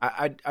that.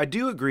 I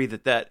do agree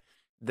that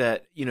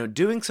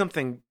doing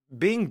something,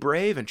 being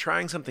brave and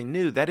trying something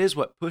new, that is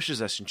what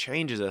pushes us and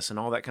changes us and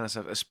all that kind of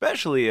stuff,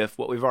 especially if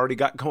what we've already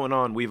got going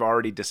on, we've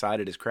already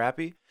decided is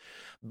crappy.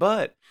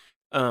 But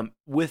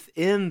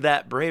within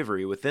that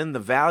bravery, within the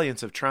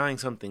valiance of trying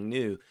something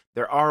new,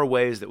 there are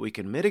ways that we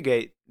can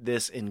mitigate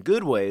this in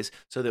good ways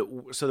so that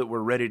we're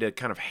ready to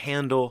kind of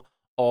handle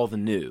all the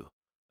new.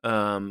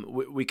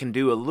 We can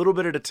do a little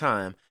bit at a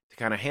time to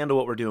kind of handle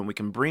what we're doing. We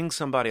can bring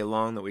somebody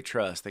along that we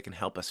trust that can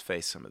help us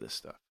face some of this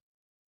stuff.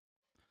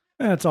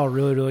 That's all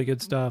really, really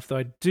good stuff. Though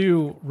I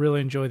do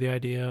really enjoy the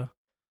idea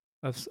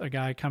of a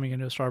guy coming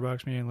into a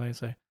Starbucks meeting and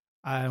say,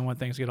 I don't want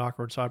things to get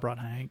awkward, so I brought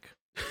Hank.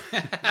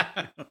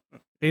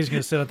 He's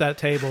going to sit at that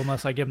table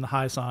unless I give him the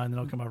high sign, then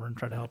he'll come over and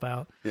try to help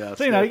out. Yeah.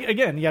 So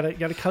again, you got to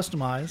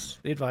customize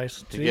the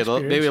advice. To get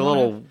maybe a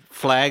little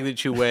flag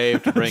that you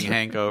wave to bring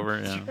Hank over.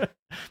 Yeah.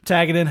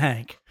 Tag it in,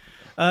 Hank.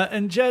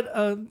 And Jed,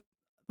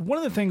 one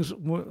of the things,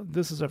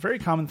 this is a very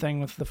common thing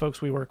with the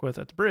folks we work with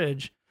at the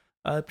Bridge,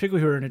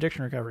 particularly who are in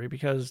addiction recovery,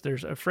 because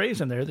there's a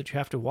phrase in there that you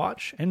have to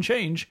watch and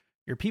change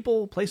your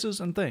people, places,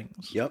 and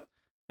things. Yep.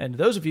 And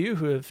those of you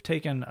who have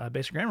taken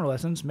basic grammar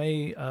lessons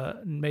may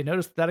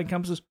notice that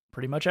encompasses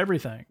pretty much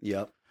everything.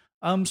 Yep.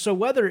 So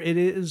whether it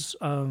is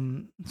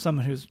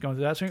someone who's going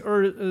through that thing,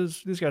 or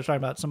as these guys are talking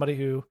about, somebody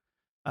who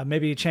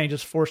maybe change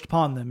is forced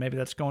upon them, maybe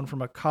that's going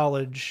from a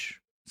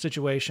college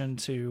situation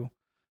to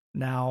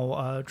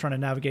now trying to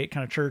navigate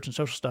kind of church and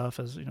social stuff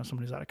as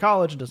somebody who's out of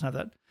college and doesn't have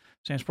that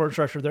same support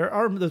structure. There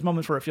are those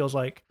moments where it feels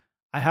like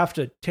I have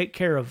to take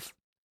care of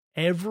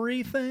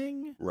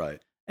everything. Right.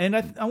 And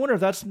I wonder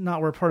if that's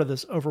not where part of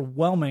this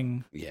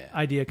overwhelming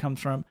idea comes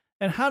from.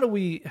 And how do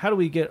we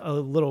get a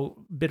little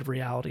bit of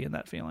reality in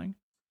that feeling?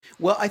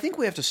 Well, I think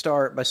we have to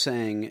start by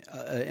saying,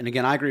 and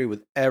again, I agree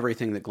with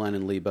everything that Glenn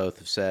and Lee both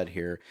have said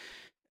here.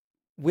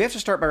 We have to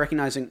start by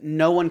recognizing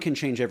no one can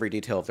change every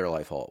detail of their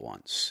life all at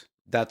once.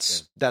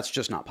 That's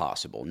just not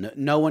possible.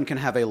 No one can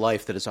have a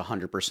life that is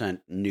 100%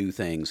 new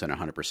things and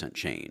 100%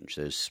 change.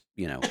 There's,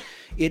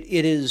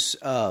 it is,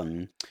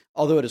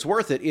 although it is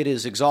worth it, it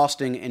is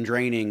exhausting and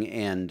draining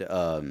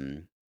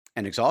and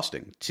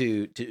exhausting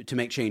to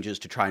make changes,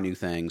 to try new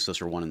things.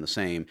 Those are one and the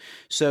same.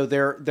 So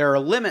there are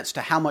limits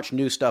to how much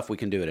new stuff we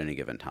can do at any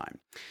given time.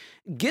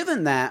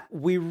 Given that,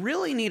 we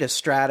really need a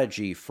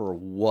strategy for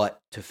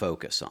what to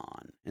focus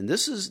on. And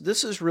this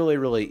is really,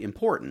 really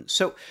important.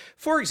 So,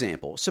 for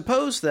example,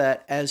 suppose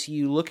that as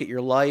you look at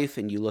your life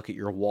and you look at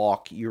your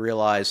walk, you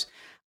realize,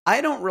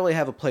 I don't really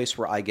have a place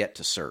where I get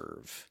to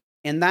serve.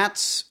 And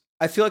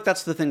I feel like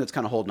that's the thing that's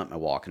kind of holding up my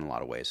walk in a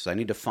lot of ways. So I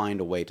need to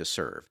find a way to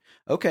serve.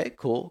 Okay,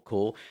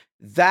 cool.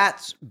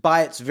 That's,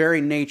 by its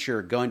very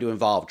nature, going to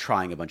involve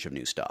trying a bunch of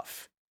new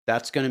stuff.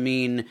 That's going to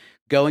mean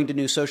going to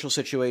new social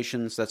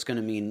situations. That's going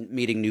to mean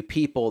meeting new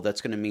people.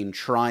 That's going to mean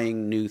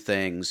trying new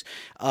things.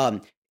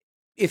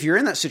 If you're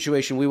in that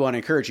situation, we want to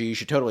encourage you. You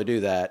should totally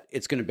do that.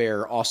 It's going to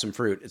bear awesome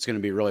fruit. It's going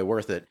to be really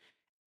worth it.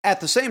 At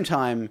the same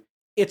time,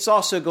 it's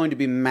also going to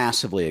be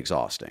massively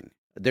exhausting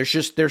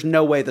There's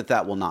no way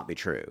that will not be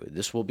true.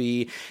 This will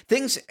be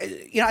things,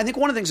 I think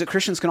one of the things that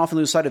Christians can often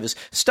lose sight of is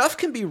stuff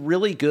can be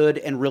really good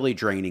and really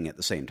draining at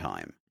the same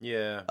time.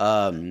 Yeah.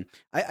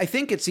 I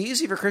think it's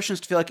easy for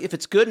Christians to feel like if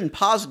it's good and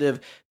positive,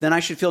 then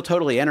I should feel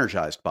totally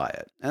energized by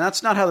it. And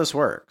that's not how this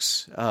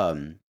works.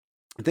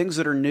 Things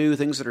that are new,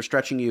 things that are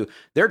stretching you,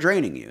 they're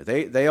draining you.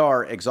 They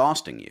are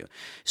exhausting you.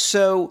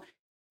 So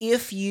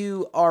if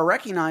you are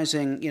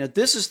recognizing,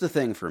 this is the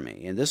thing for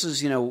me, and this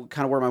is,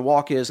 kind of where my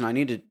walk is, and I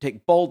need to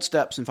take bold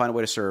steps and find a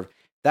way to serve,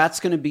 that's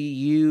going to be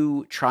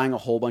you trying a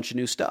whole bunch of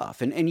new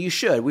stuff. And you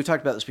should. We've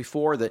talked about this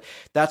before,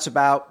 that's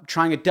about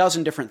trying a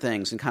dozen different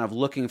things and kind of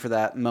looking for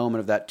that moment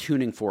of that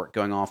tuning fork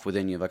going off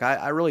within you. Like,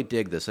 I really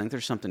dig this. I think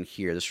there's something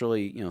here. This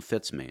really,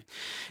 fits me.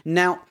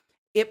 Now,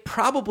 it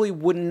probably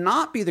would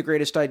not be the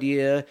greatest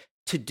idea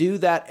to do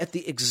that at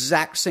the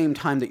exact same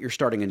time that you're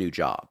starting a new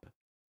job.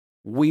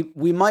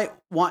 We might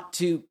want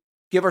to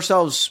give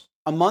ourselves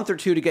a month or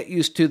two to get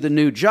used to the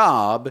new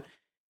job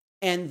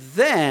and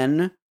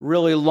then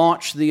really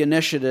launch the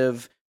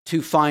initiative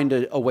to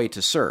find a way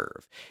to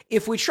serve.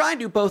 If we try and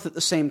do both at the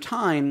same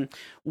time,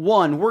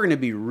 one, we're going to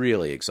be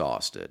really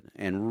exhausted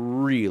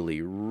and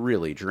really,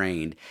 really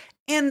drained.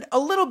 And a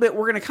little bit,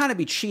 we're going to kind of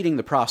be cheating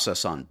the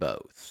process on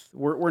both.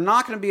 We're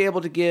not going to be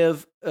able to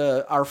give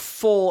our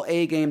full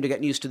A game to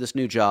getting used to this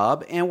new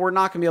job, and we're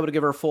not going to be able to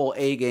give our full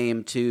A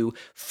game to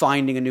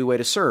finding a new way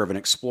to serve and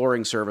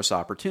exploring service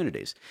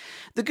opportunities.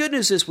 The good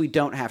news is we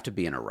don't have to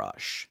be in a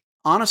rush.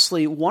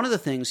 Honestly, one of the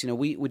things,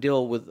 we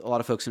deal with a lot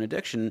of folks in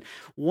addiction.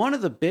 One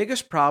of the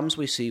biggest problems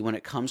we see when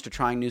it comes to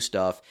trying new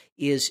stuff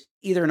is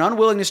either an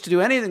unwillingness to do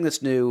anything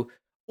that's new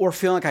or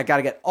feeling like I got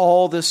to get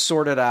all this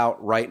sorted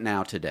out right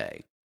now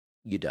today.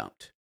 You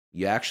don't.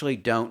 You actually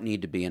don't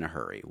need to be in a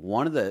hurry.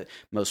 One of the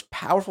most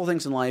powerful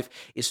things in life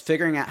is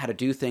figuring out how to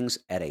do things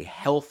at a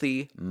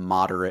healthy,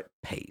 moderate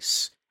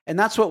pace. And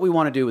that's what we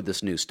want to do with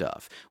this new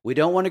stuff. We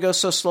don't want to go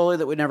so slowly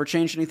that we never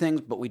change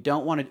anything, but we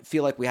don't want to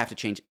feel like we have to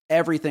change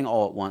everything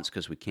all at once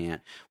because we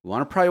can't. We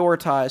want to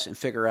prioritize and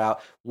figure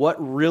out what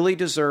really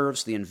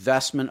deserves the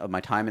investment of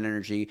my time and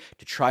energy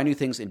to try new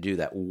things and do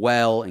that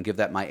well and give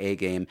that my A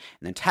game, and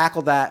then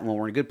tackle that. And when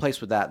we're in a good place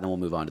with that, then we'll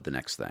move on to the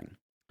next thing.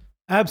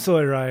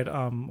 Absolutely right.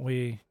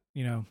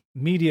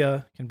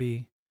 Media can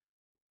be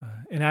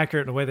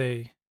inaccurate in the way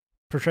they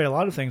portray a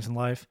lot of things in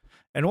life.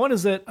 And one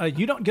is that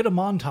you don't get a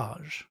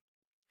montage.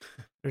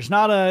 There's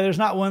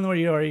not one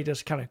where you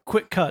just kind of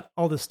quick cut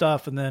all this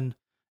stuff and then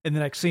in the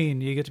next scene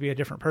you get to be a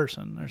different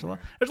person. There's a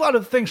lot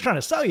of things trying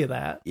to sell you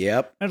that.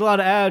 Yep. There's a lot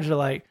of ads that are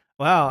like,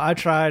 wow, I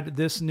tried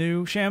this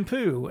new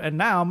shampoo and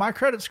now my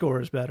credit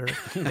score is better.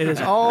 It is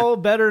all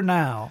better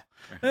now.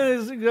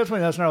 Definitely,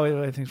 that's not really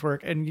the way things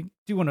work. And you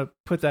do want to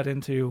put that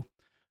into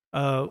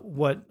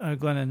what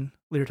Glenn and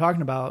Lee are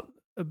talking about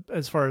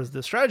as far as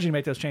the strategy to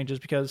make those changes,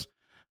 because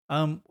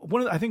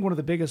I think one of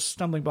the biggest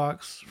stumbling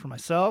blocks for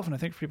myself, and I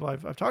think for people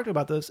I've talked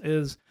about this,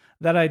 is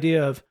that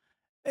idea of,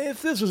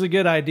 if this was a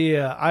good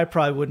idea, I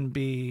probably wouldn't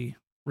be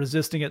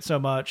resisting it so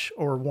much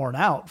or worn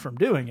out from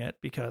doing it,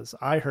 because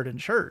I heard in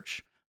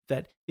church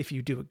that if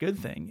you do a good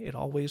thing, it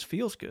always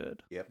feels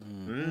good. Yep.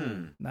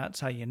 Mm-hmm. That's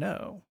how you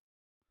know.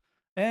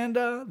 And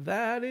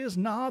that is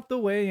not the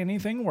way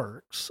anything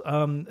works.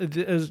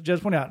 As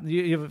Jez pointed out,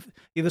 you have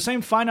the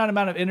same finite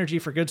amount of energy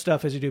for good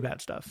stuff as you do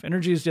bad stuff.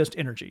 Energy is just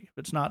energy.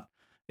 It's not.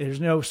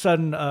 There's no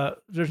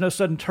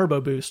sudden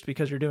turbo boost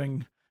because you're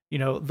doing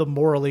the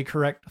morally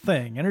correct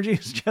thing. Energy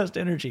is just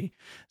energy.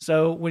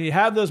 So when you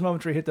have those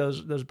moments where you hit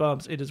those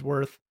bumps, it is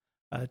worth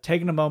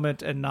taking a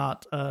moment and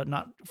not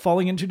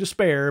falling into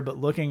despair, but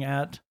looking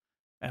at,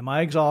 am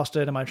I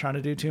exhausted? Am I trying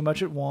to do too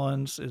much at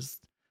once?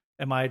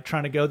 Am I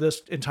trying to go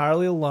this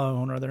entirely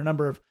alone? Are there a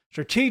number of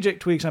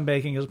strategic tweaks I'm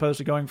making as opposed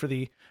to going for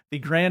the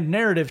grand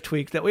narrative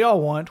tweak that we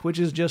all want, which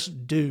is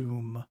just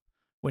doom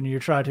when you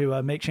try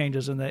to make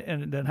changes and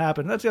it doesn't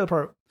happen? That's the other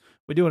part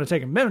we do want to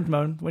take a minute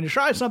moment. When you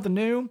try something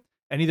new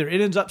and either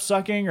it ends up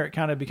sucking or it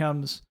kind of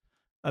becomes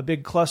a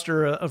big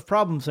cluster of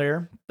problems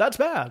there, that's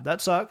bad. That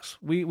sucks.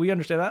 We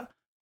understand that.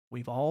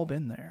 We've all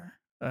been there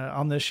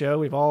on this show.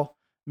 We've all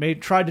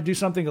tried to do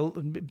something,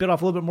 bit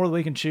off a little bit more than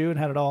we can chew and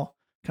had it all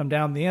come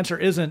down. The answer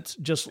isn't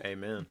just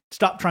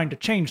stop trying to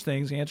change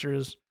things. The answer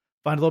is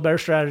find a little better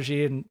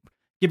strategy and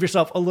give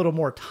yourself a little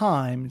more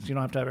time, so you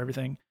don't have to have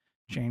everything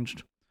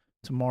changed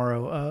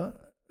tomorrow.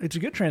 It's a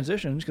good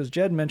transition because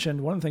Jed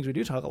mentioned one of the things we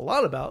do talk a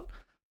lot about,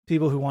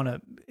 people who want to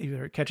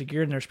either catch a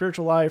gear in their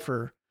spiritual life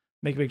or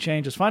make a big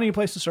change, is finding a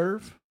place to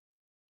serve.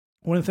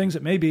 One of the things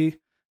that may be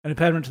an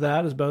impediment to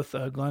that, as both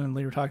Glenn and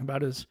Lee were talking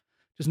about, is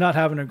just not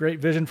having a great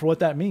vision for what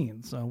that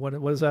means. What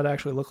does that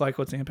actually look like?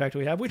 What's the impact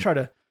we have? We try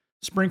to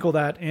sprinkle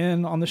that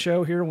in on the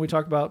show here when we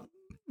talk about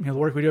the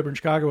work we do over in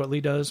Chicago, what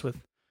Lee does with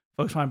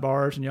folks behind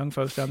bars and young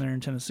folks down there in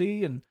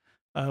Tennessee, and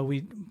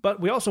but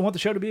we also want the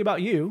show to be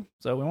about you,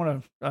 so we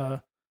want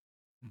to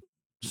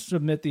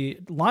submit the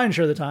lion's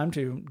share of the time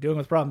to dealing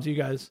with problems you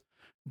guys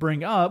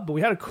bring up. But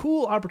we had a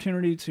cool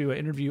opportunity to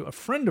interview a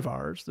friend of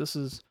ours. This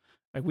is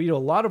Like, we do a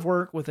lot of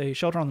work with a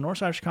shelter on the north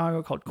side of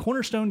Chicago called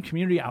Cornerstone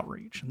Community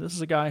Outreach. And this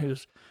is a guy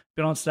who's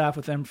been on staff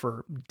with them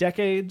for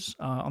decades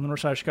on the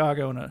north side of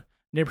Chicago in a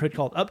neighborhood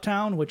called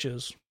Uptown, which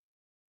is,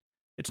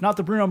 it's not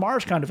the Bruno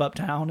Mars kind of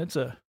uptown. It's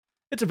a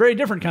very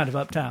different kind of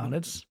uptown.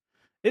 It's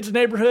a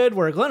neighborhood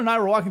where Glenn and I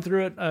were walking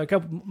through it a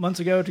couple months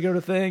ago to go to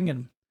a thing,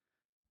 and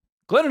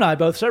Glenn and I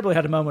both separately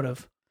had a moment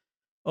of,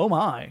 oh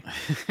my,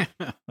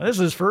 this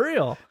is for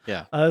real.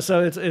 Yeah.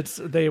 So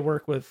they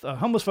work with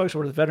homeless folks,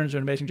 where the veterans do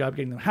an amazing job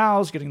getting them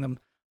housed, getting them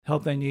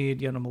help they need,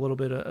 getting them a little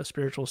bit of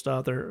spiritual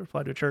stuff. They're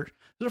applied to a church.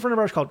 There's a friend of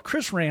ours called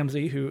Chris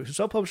Ramsey who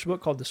self-published a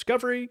book called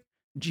Discovery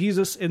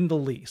Jesus in the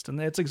Least. And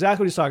it's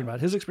exactly what he's talking about.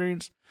 His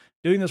experience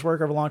doing this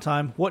work over a long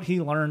time, what he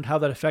learned, how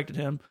that affected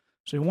him.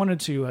 So we wanted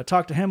to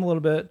talk to him a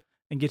little bit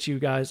and get you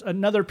guys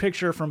another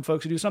picture from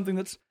folks who do something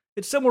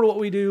it's similar to what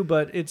we do,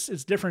 but it's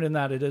different in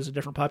that it is a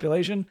different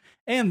population.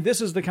 And this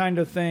is the kind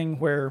of thing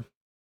where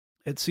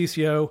at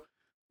CCO,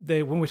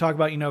 when we talk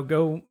about,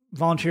 go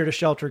volunteer to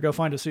shelter, go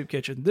find a soup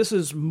kitchen, this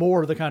is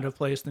more the kind of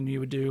place than you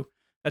would do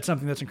at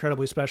something that's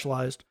incredibly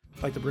specialized,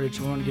 like the Bridge.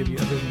 So we want to give you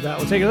a vision of that.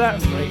 We'll take it to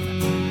that right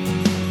now.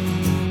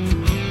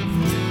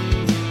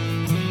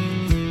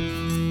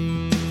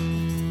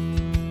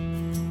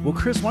 Well,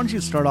 Chris, why don't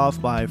you start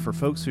off by, for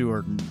folks who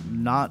are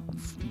no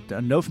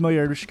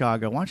familiarity with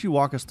Chicago, why don't you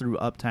walk us through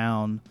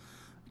Uptown,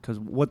 because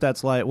what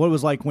that's like, what it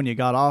was like when you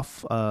got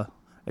off, as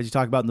you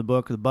talk about in the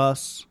book, the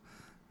bus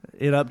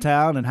in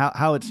Uptown, and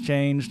how it's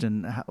changed,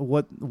 and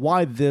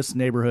why this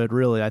neighborhood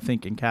really, I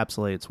think,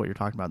 encapsulates what you're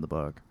talking about in the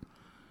book.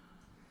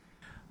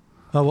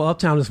 Well,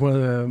 Uptown is one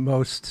of the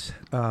most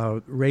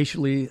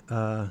racially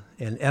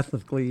and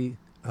ethnically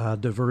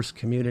diverse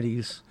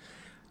communities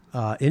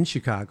in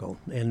Chicago,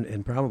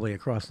 and probably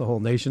across the whole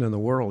nation and the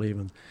world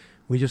even.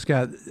 We just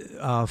got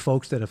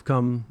folks that have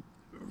come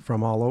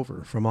from all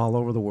over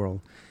the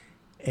world.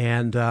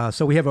 And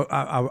so we have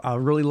a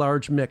really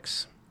large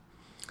mix.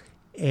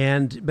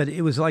 But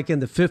it was like in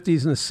the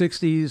 50s and the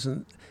 60s,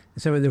 and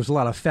so there was a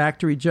lot of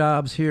factory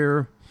jobs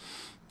here,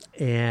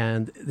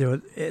 and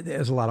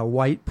there's a lot of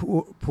white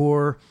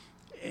poor.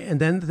 And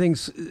then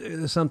things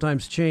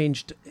sometimes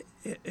changed,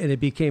 and it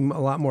became a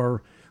lot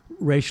more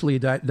racially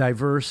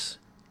diverse.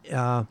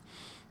 And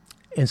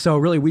so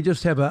really we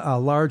just have a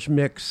large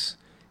mix.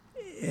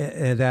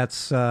 And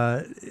that's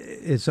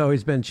it's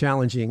always been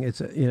challenging.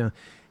 It's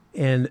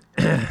and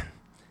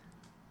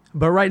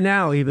but right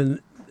now, even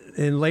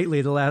and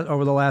lately,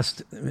 over the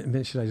last,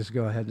 should I just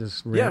go ahead and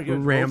just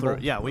ramble?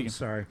 Yeah, we can.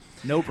 Sorry,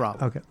 no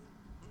problem. Okay,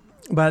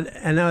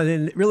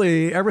 and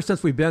really, ever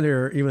since we've been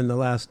here, even the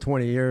last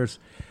 20 years,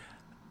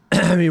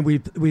 I mean,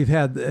 we've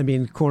had. I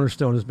mean,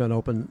 Cornerstone has been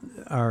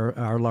open,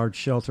 our large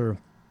shelter,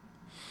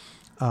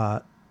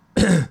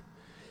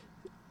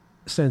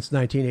 since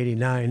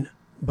 1989,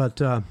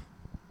 but.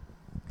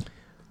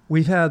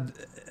 We've had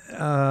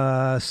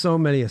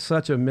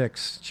such a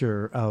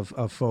mixture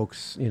of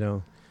folks,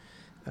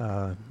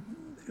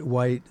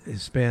 white,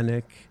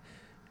 Hispanic,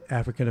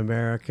 African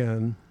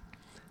American,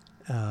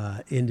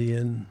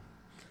 Indian,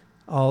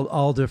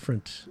 all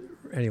different,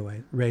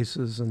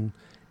 races and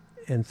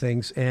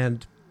things.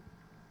 And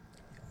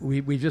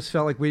we just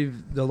felt like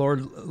the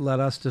Lord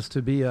led us just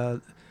to be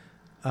what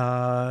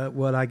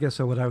I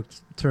would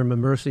term a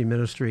mercy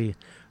ministry,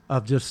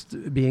 of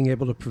just being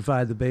able to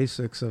provide the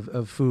basics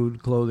of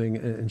food, clothing,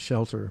 and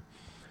shelter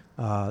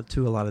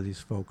to a lot of these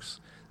folks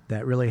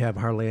that really have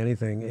hardly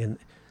anything.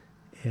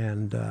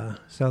 And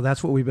so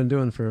that's what we've been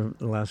doing for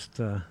the last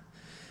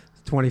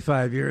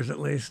 25 years at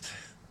least.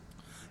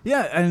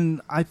 Yeah, and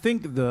I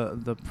think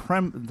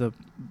the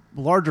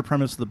larger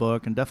premise of the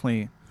book, and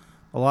definitely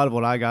a lot of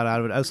what I got out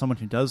of it as someone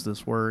who does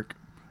this work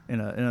in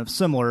a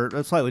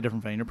slightly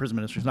different vein. Prison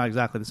ministry is not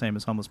exactly the same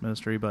as homeless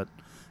ministry, but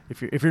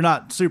if you're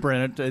not super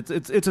in it,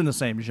 it's in the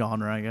same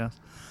genre, I guess.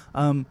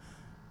 I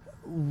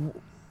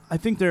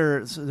think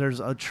there's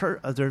a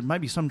church. There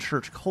might be some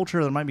church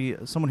culture. There might be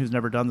someone who's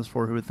never done this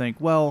before who would think,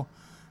 well,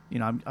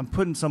 I'm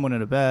putting someone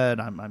in a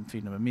bed, I'm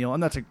feeding them a meal,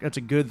 and that's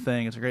a good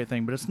thing. It's a great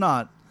thing, but it's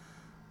not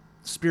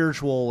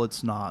spiritual.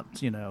 It's not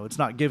it's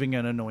not giving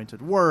an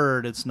anointed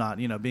word. It's not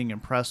being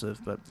impressive.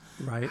 But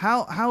right.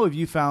 How have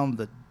you found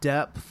the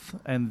depth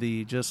and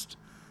the just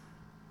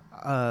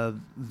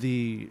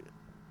the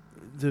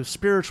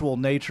spiritual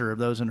nature of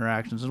those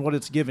interactions and what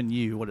it's given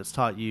you, what it's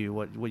taught you,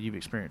 what you've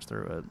experienced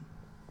through it?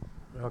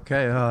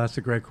 Okay, that's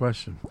a great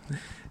question.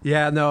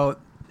 Yeah, no,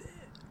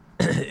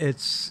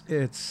 it's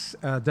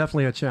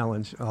definitely a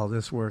challenge, all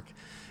this work.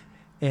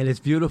 And it's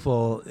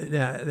beautiful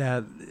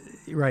that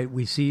right,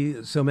 we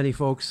see so many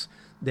folks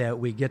that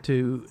we get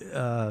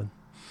to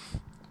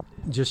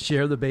just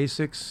share the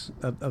basics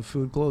of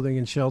food, clothing,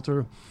 and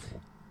shelter.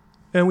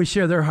 And we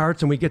share their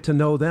hearts, and we get to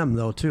know them,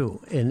 though,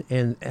 too.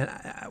 And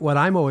what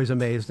I'm always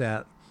amazed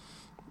at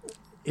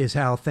is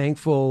how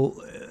thankful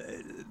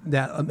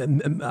that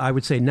I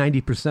would say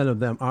 90% of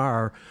them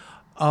are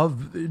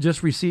of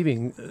just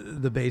receiving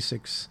the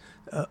basics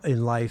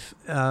in life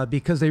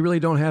because they really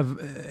don't have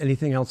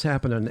anything else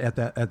happening at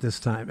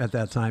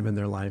that time in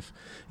their life.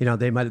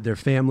 Their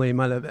family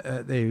might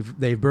have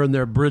they've burned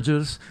their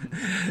bridges,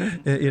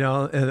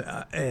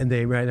 and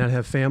they might not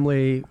have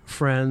family,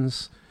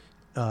 friends.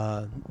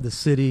 The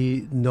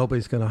city,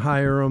 nobody's going to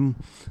hire them.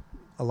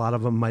 A lot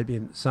of them might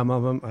be, some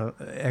of them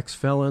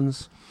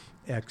ex-felons,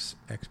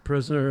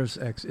 ex-prisoners,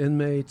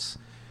 ex-inmates.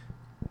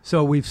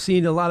 So we've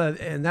seen a lot of,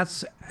 and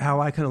that's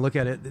how I kind of look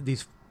at it.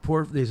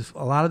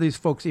 A lot of these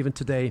folks, even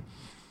today,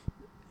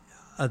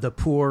 the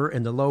poor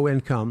and the low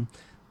income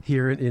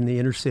here in the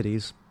inner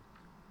cities,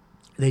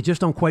 they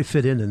just don't quite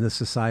fit in this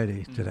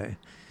society today.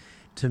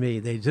 To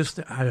me,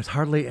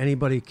 hardly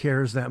anybody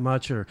cares that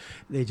much, or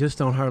they just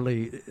don't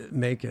hardly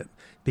make it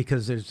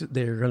because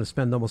they're going to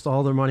spend almost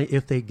all their money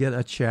if they get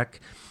a check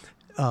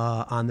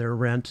on their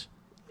rent.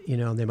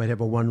 They might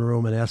have a one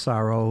room, an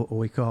SRO, what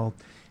we call,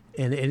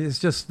 and it's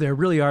just they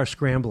really are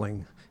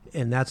scrambling.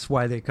 And that's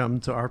why they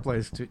come to our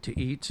place to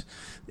eat,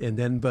 and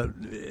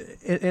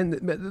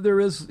there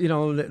is,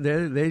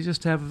 they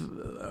just have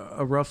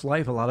a rough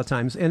life a lot of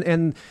times,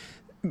 and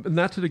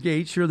not to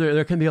negate, sure,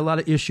 there can be a lot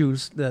of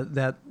issues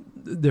that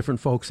different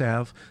folks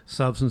have: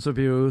 substance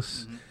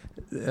abuse,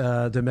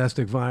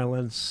 domestic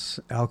violence,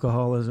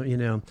 alcoholism.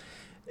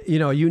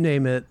 You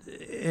name it.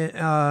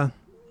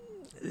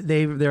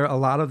 There a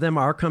lot of them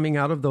are coming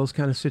out of those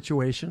kind of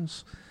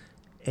situations,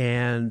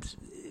 and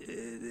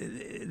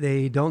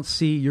they don't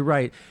see, you're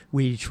right.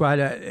 We try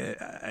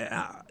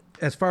to,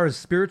 as far as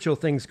spiritual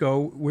things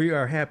go, we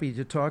are happy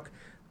to talk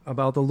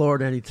about the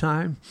Lord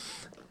anytime.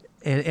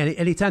 And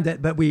anytime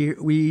but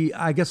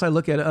I guess I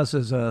look at us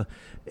as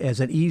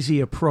an easy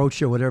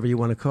approach, or whatever you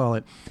want to call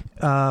it.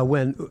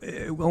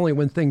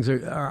 When things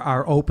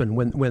are open,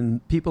 when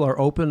people are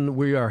open,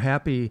 we are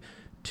happy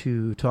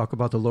to talk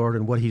about the Lord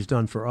and what He's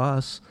done for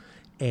us.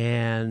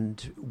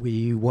 And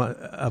we want,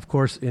 of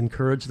course,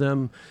 encourage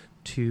them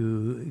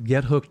to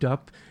get hooked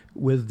up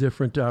with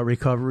different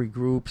recovery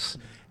groups,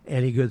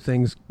 any good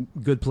things,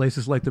 good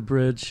places like the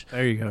Bridge.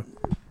 There you go.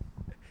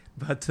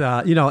 But,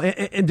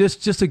 and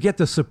just to get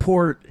the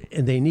support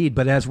and they need,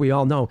 but as we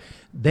all know,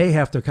 they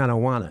have to kind of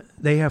want it.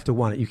 They have to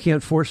want it. You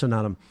can't force it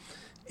on them.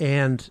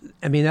 And,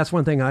 that's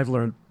one thing I've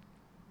learned.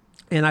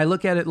 And I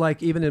look at it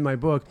like, even in my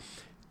book,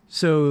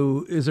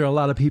 so is there a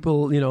lot of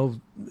people,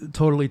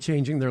 totally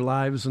changing their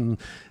lives and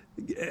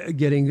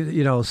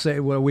getting, say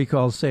what we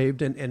call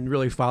saved and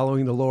really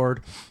following the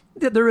Lord?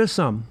 There is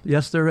some.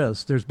 Yes, there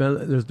is. There's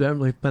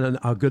definitely been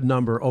a good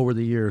number over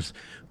the years,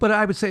 but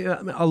I would say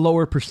a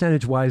lower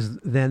percentage-wise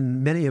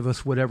than many of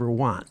us would ever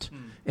want,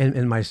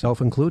 and myself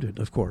included,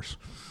 of course.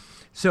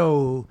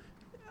 So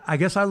I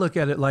guess I look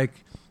at it like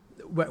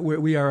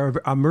we are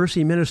a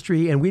mercy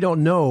ministry, and we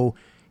don't know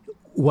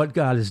what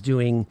God is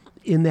doing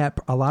in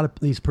a lot of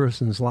these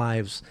persons'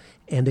 lives,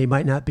 and they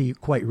might not be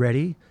quite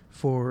ready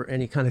for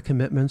any kind of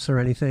commitments or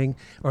anything,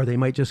 or they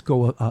might just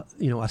go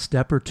a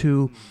step or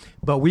two.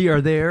 But we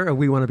are there, and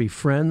we want to be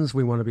friends.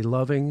 We want to be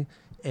loving,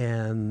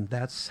 and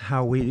that's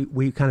how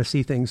we kind of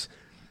see things.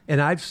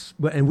 And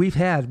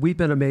we've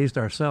been amazed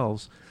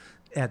ourselves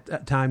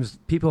at times.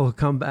 People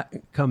come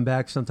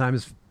back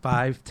sometimes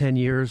 5, 10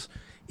 years,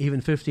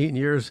 even 15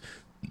 years.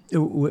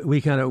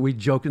 We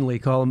jokingly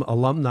call them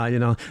alumni,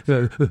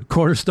 the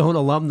Cornerstone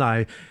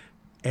alumni,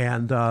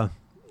 and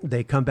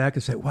they come back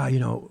and say,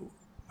 "Wow,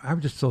 I'm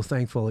just so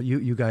thankful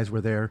you guys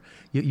were there.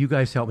 You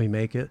guys helped me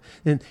make it."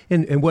 And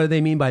what do they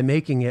mean by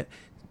making it?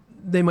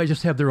 They might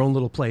just have their own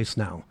little place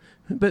now,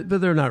 but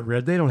they're not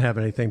red. They don't have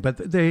anything,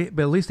 but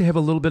at least they have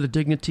a little bit of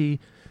dignity.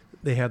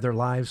 They have their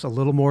lives a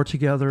little more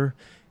together,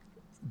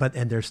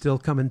 and they're still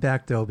coming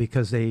back though,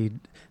 because they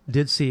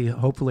did see.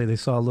 Hopefully, they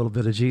saw a little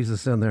bit of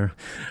Jesus in there,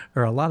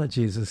 or a lot of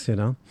Jesus,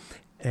 and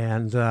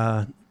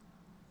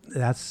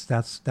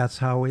that's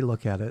how we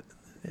look at it,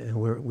 and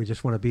we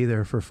just want to be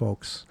there for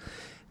folks.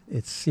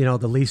 It's,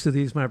 the least of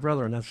these, my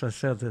brother. And that's what I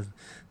said,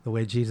 the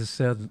way Jesus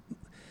said,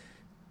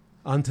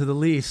 unto the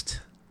least,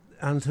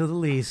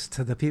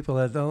 to the people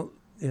that don't,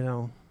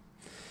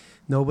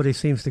 nobody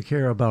seems to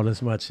care about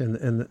as much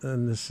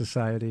in this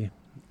society.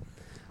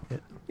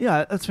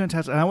 Yeah, that's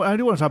fantastic. I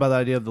do want to talk about the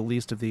idea of the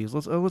least of these.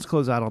 Let's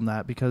close out on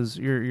that, because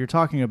you're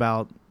talking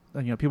about,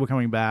 people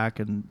coming back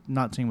and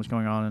not seeing what's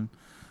going on.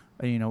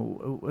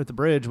 And, at the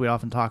Bridge, we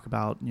often talk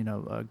about,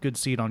 a good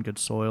seed on good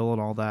soil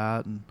and all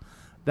that. And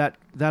that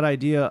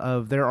idea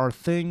of there are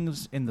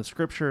things in the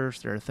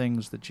scriptures, there are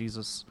things that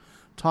Jesus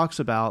talks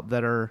about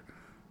that are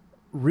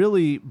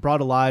really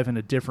brought alive in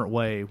a different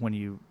way when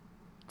you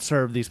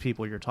serve these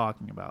people you're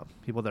talking about,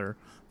 people that are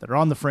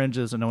on the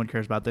fringes and no one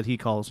cares about, that he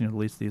calls, the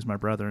least of these my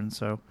brethren.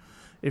 So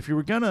if you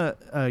were going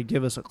to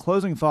give us a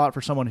closing thought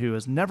for someone who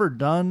has never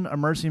done a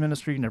mercy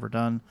ministry, never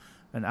done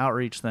an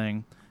outreach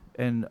thing,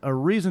 and a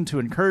reason to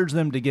encourage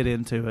them to get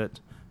into it,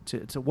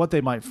 to what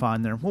they might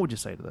find there, what would you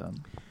say to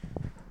them?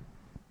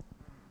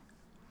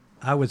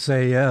 I would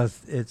say, yeah,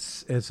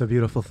 it's a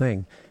beautiful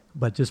thing,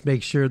 but just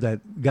make sure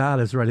that God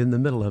is right in the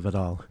middle of it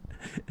all.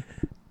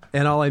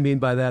 And all I mean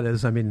by that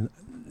is,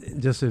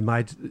 just in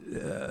my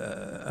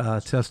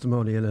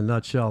testimony in a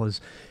nutshell, is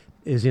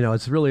is,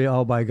 it's really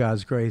all by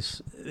God's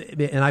grace.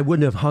 And I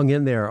wouldn't have hung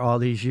in there all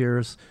these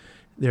years.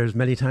 There's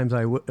many times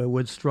I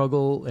would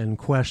struggle and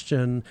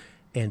question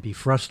and be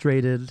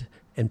frustrated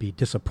and be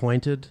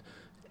disappointed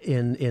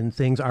in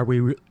things. Are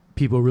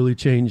people really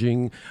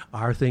changing?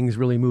 Are things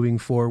really moving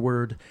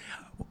forward?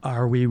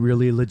 Are we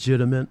really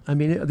legitimate? I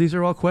mean, these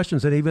are all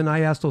questions, and even I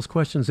ask those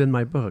questions in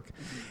my book.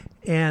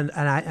 And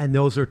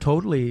those are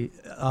totally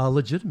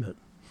legitimate.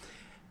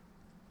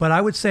 But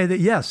I would say that,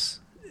 yes,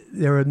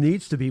 there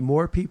needs to be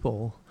more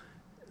people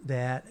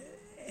that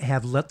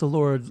have let the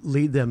Lord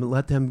lead them,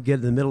 let them get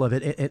in the middle of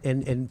it,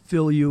 and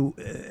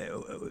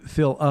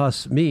fill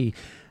us, me,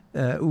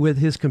 with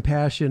His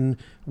compassion,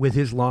 with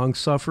His long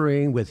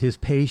suffering, with His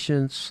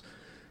patience,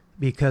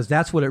 because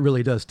that's what it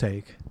really does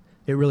take.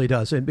 It really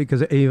does. And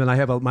because even I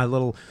have my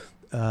little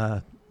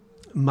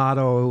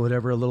motto or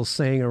whatever, a little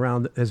saying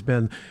around has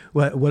been,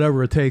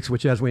 whatever it takes,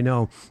 which, as we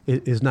know,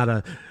 is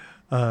not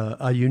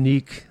a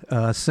unique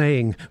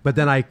saying, but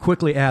then I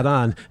quickly add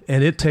on,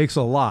 and it takes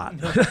a lot.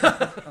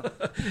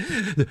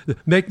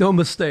 Make no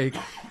mistake,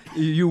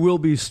 you will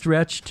be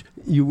stretched,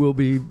 you will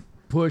be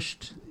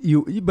pushed,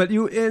 but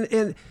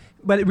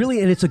it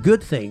really, and it's a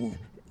good thing.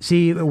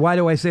 See, why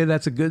do I say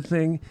that's a good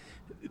thing?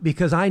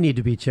 Because I need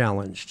to be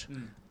challenged.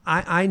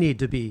 I need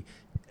to be.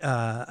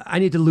 I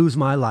need to lose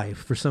my life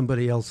for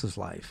somebody else's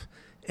life,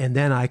 and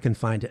then I can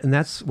find it. And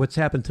that's what's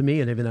happened to me,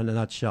 and even in a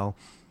nutshell.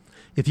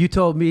 If you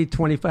told me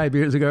 25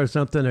 years ago or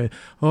something,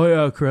 oh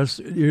yeah, Chris,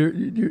 you're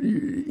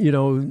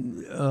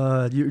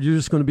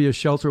just going to be a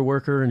shelter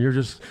worker and you're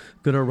just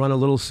going to run a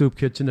little soup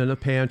kitchen and a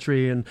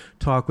pantry and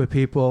talk with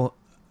people,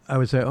 I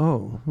would say,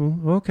 oh,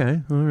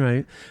 okay, all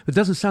right. It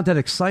doesn't sound that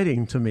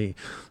exciting to me.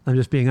 I'm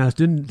just being honest.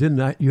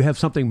 Didn't you have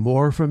something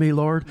more for me,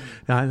 Lord?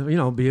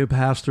 Be a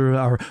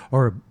pastor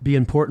or be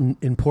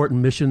important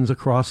missions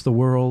across the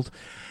world.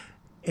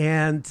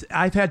 And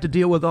I've had to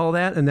deal with all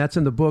that, and that's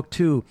in the book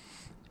too.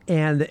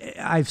 And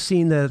I've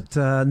seen that,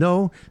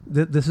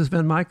 this has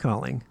been my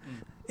calling.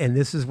 And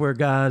this is where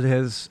God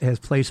has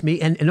placed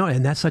me. And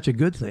that's such a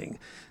good thing.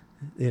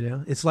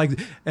 It's like,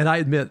 and I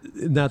admit,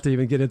 not to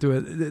even get into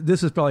it,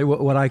 this is probably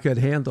what I could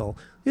handle.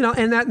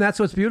 And that's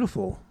what's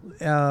beautiful.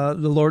 The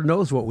Lord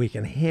knows what we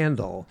can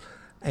handle.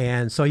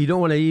 And so you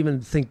don't want to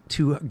even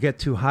get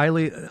too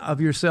highly of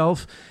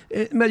yourself.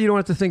 You don't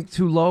have to think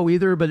too low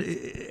either, but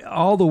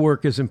all the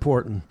work is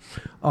important.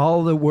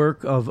 All the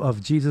work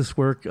of Jesus'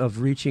 work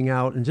of reaching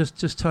out and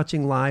just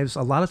touching lives.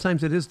 A lot of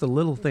times it is the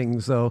little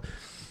things, though,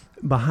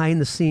 behind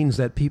the scenes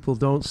that people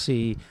don't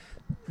see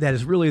that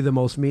is really the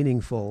most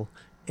meaningful.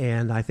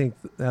 And I think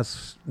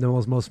that's the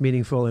most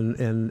meaningful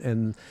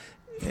and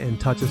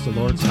touches the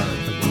Lord's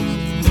heart the most.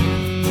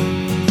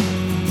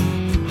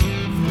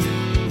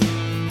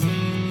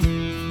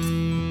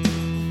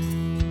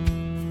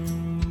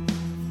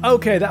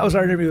 Okay, that was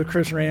our interview with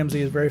Chris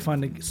Ramsey. It's very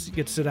fun to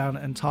get to sit down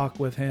and talk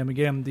with him.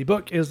 Again, the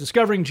book is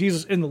Discovering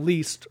Jesus in the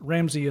Least.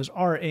 Ramsey is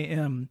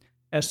Ramsey.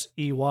 As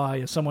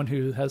someone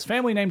who has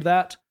family named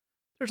that,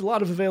 there's a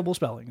lot of available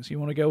spellings. You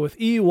want to go with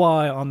EY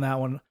on that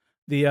one.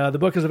 The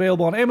book is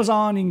available on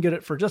Amazon. You can get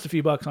it for just a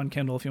few bucks on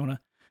Kindle if you want to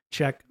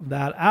check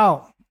that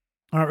out.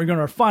 All right, we're going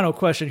to our final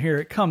question here.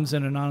 It comes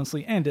in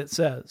anonymously, and it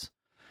says,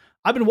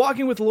 I've been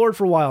walking with the Lord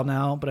for a while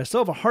now, but I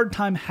still have a hard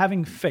time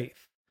having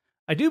faith.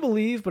 I do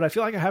believe, but I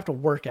feel like I have to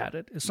work at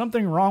it. Is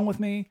something wrong with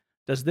me?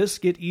 Does this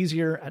get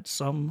easier at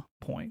some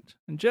point?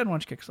 And Jen, why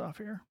don't you kick us off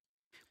here?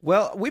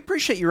 Well, we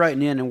appreciate you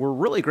writing in, and we're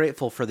really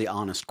grateful for the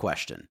honest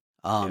question.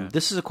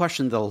 This is a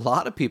question that a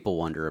lot of people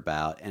wonder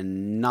about,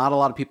 and not a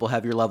lot of people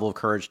have your level of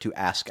courage to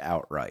ask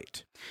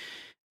outright.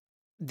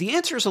 The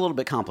answer is a little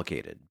bit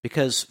complicated,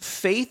 because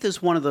faith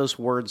is one of those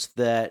words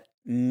that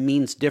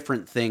means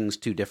different things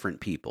to different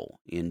people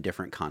in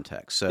different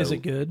contexts. So, is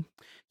it good?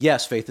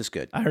 Yes, faith is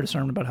good. I heard a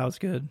sermon about how it's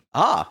good.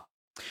 Well,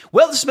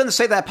 this has been the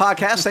Say That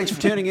podcast. Thanks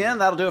for tuning in.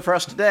 That'll do it for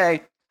us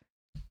today.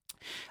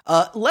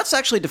 Let's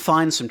actually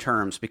define some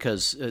terms,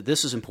 because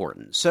this is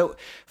important. So,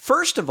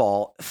 first of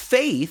all,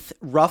 faith,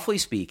 roughly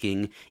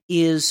speaking,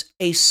 is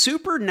a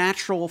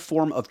supernatural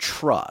form of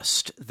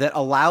trust that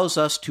allows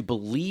us to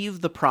believe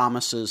the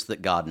promises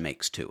that God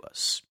makes to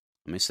us.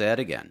 Let me say that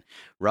again.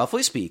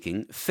 Roughly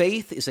speaking,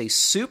 faith is a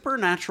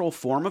supernatural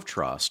form of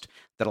trust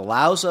that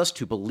allows us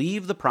to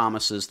believe the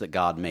promises that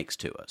God makes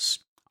to us.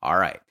 All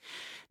right.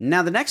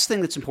 Now, the next thing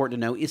that's important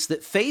to know is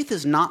that faith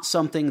is not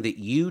something that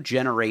you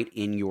generate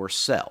in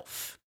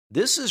yourself.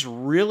 This is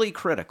really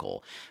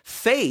critical.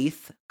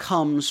 Faith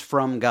comes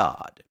from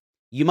God.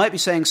 You might be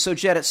saying, so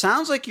Jed, it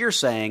sounds like you're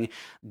saying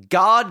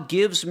God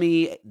gives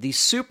me the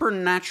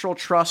supernatural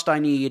trust I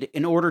need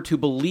in order to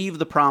believe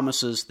the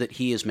promises that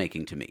He is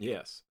making to me.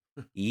 Yes.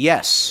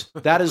 Yes,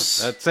 that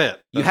is. That's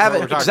it. You have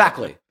it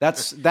exactly.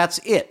 That's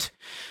it.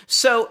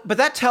 So, but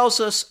that tells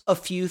us a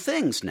few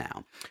things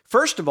now.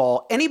 First of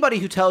all, anybody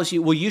who tells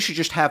you, well, you should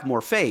just have more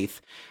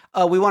faith,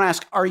 we want to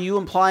ask, are you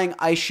implying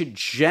I should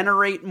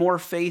generate more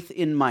faith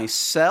in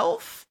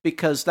myself?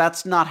 Because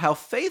that's not how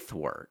faith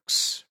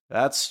works.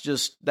 That's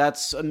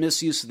a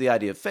misuse of the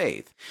idea of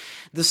faith.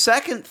 The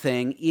second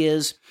thing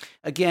is,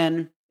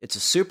 again, It's a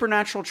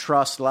supernatural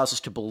trust that allows us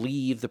to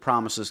believe the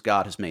promises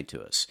God has made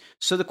to us.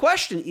 So the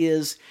question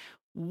is,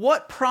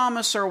 what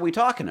promise are we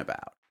talking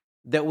about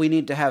that we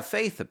need to have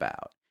faith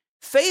about?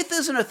 Faith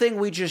isn't a thing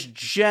we just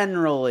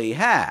generally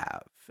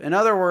have. In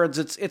other words,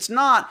 it's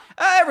not,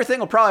 everything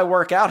will probably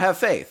work out, have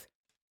faith.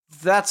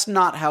 That's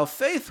not how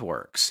faith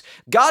works.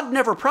 God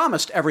never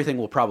promised everything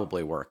will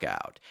probably work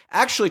out.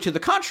 Actually, to the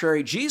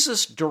contrary,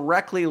 Jesus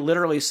directly,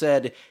 literally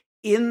said,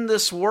 in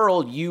this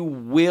world, you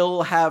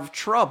will have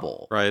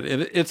trouble. Right.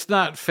 And it's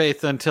not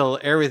faith until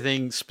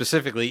everything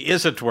specifically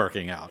isn't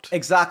working out.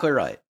 Exactly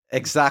right.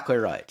 Exactly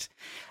right.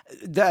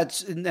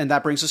 And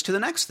that brings us to the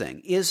next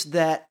thing, is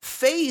that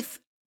faith,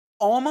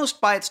 almost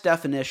by its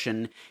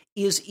definition,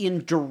 is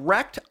in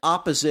direct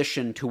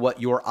opposition to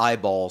what your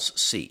eyeballs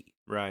see.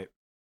 Right.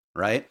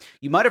 Right?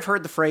 You might have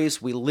heard the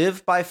phrase, we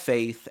live by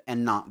faith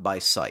and not by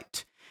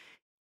sight.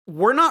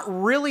 We're not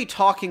really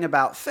talking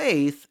about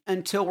faith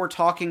until we're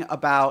talking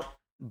about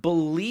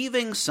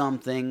believing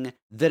something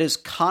that is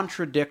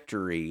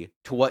contradictory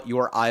to what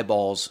your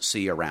eyeballs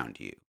see around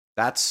you.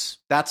 That's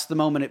the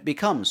moment it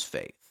becomes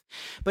faith.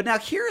 But now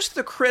here's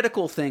the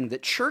critical thing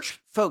that church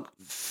folk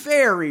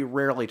very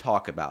rarely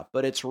talk about,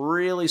 but it's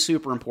really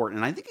super important,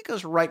 and I think it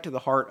goes right to the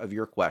heart of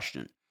your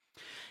question.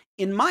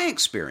 In my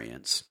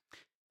experience,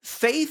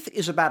 faith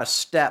is about a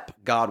step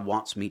God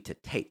wants me to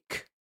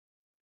take.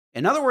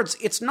 In other words,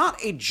 it's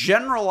not a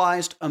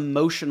generalized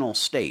emotional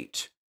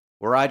state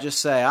where I just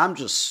say, I'm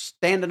just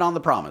standing on the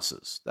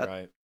promises.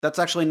 That's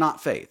actually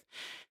not faith.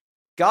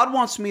 God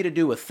wants me to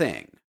do a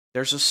thing.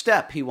 There's a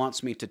step he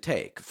wants me to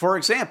take. For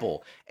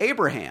example,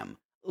 Abraham,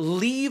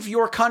 leave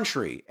your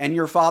country and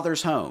your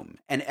father's home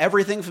and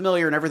everything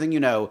familiar and everything you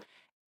know,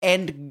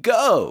 and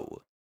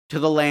go to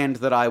the land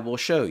that I will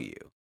show you.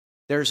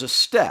 There's a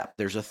step.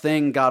 There's a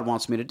thing God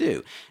wants me to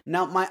do.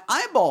 Now, my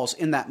eyeballs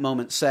in that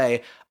moment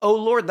say, oh,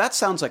 Lord, that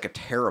sounds like a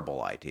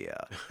terrible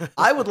idea.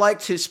 I would like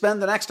to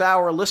spend the next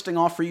hour listing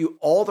off for you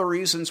all the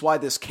reasons why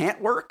this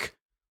can't work,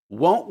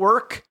 won't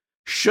work,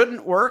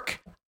 shouldn't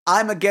work.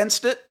 I'm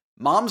against it.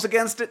 Mom's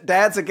against it.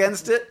 Dad's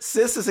against it.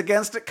 Sis is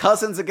against it.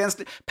 Cousin's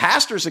against it.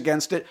 Pastor's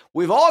against it.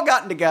 We've all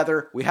gotten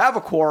together. We have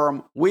a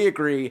quorum. We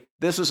agree.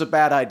 This is a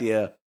bad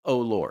idea. Oh,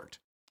 Lord.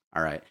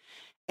 All right.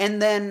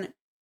 And then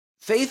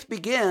faith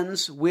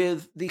begins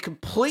with the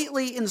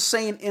completely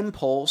insane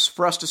impulse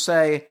for us to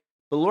say,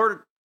 but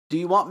Lord, do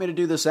you want me to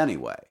do this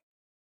anyway?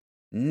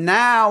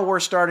 Now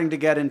we're starting to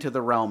get into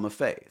the realm of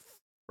faith,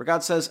 where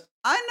God says,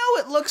 I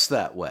know it looks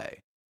that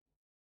way.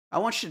 I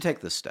want you to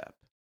take this step.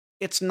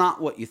 It's not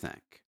what you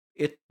think.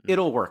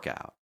 It'll work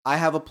out. I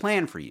have a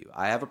plan for you.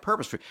 I have a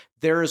purpose for you.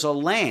 There is a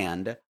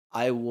land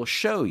I will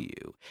show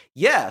you.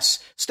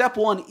 Yes, step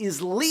one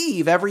is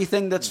leave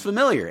everything that's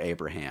familiar,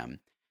 Abraham.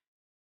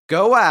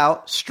 Go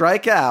out,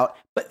 strike out,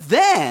 but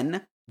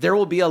then there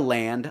will be a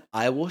land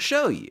I will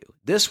show you.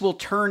 This will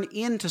turn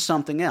into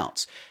something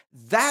else.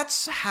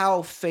 That's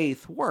how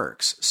faith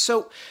works.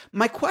 So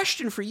my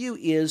question for you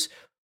is,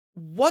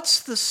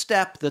 what's the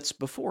step that's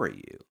before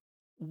you?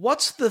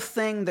 What's the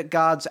thing that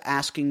God's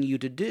asking you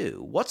to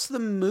do? What's the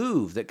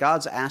move that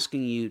God's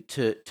asking you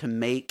to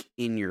make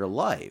in your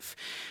life?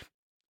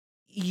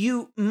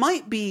 You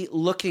might be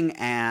looking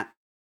at,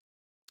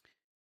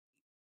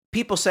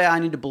 people say, I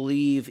need to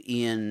believe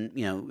in,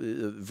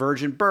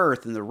 virgin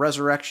birth and the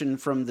resurrection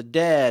from the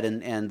dead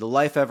and the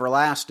life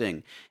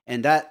everlasting.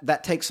 And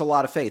that takes a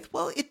lot of faith.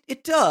 Well,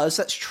 it does.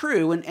 That's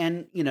true.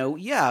 And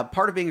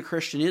part of being a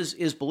Christian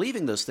is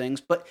believing those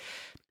things. But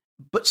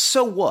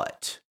so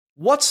what?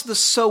 What's the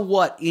so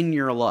what in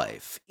your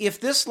life? If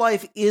this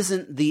life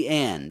isn't the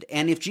end,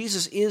 and if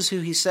Jesus is who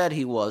he said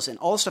he was, and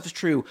all this stuff is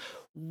true,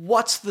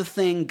 what's the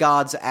thing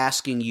God's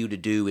asking you to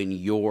do in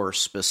your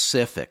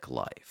specific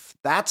life?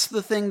 That's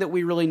the thing that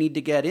we really need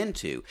to get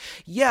into.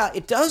 Yeah,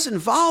 it does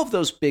involve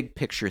those big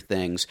picture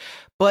things,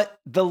 but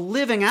the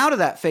living out of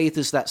that faith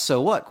is that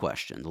so what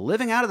question. The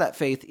living out of that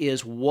faith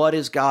is, what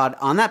is God,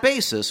 on that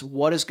basis,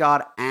 what is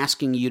God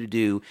asking you to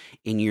do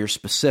in your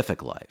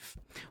specific life?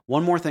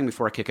 One more thing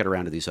before I kick it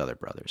around to these other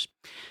brothers.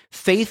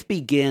 Faith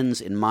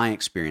begins, in my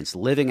experience,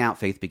 living out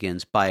faith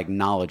begins by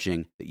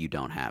acknowledging that you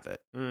don't have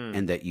it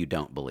and that you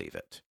don't believe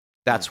it.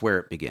 That's where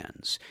it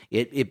begins.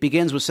 It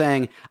begins with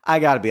saying, I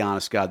got to be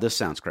honest, God, this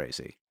sounds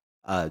crazy.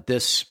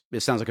 It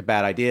sounds like a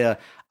bad idea.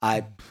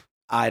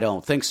 I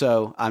don't think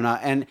so. I'm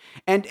not. And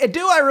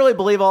do I really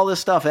believe all this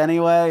stuff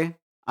anyway?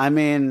 I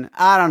mean,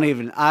 I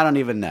don't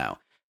even know.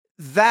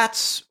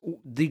 That's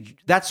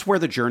where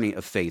the journey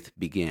of faith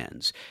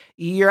begins.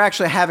 You're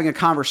actually having a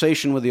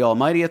conversation with the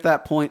Almighty at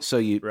that point, so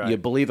you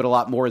believe it a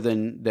lot more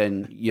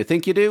than you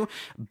think you do.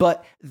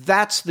 But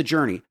that's the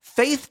journey.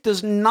 Faith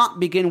does not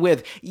begin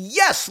with,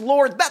 yes,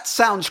 Lord, that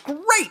sounds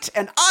great,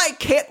 and I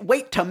can't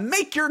wait to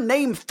make your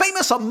name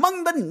famous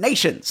among the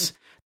nations.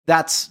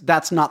 That's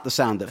not the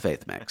sound that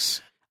faith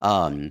makes.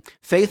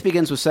 Faith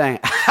begins with saying,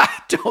 I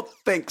don't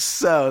think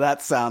so.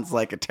 That sounds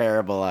like a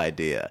terrible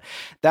idea.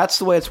 That's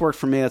the way it's worked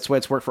for me. That's the way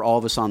it's worked for all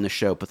of us on this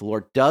show. But the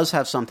Lord does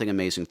have something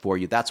amazing for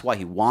you. That's why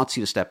he wants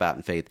you to step out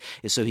in faith,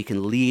 is so he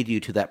can lead you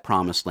to that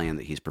promised land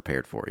that he's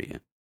prepared for you.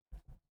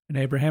 And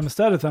Abraham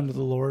steadeth unto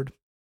the Lord.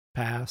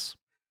 Pass.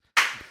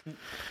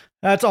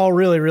 That's all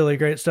really, really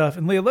great stuff.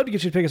 And Lee, I'd love to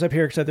get you to pick us up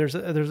here because there's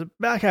a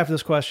back half of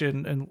this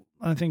question, and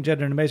I think Jed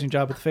did an amazing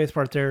job with the faith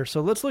part there.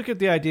 So let's look at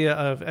the idea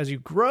of as you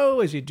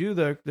grow, as you do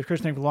the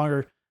Christian thing for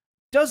longer,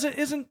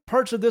 isn't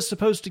parts of this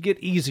supposed to get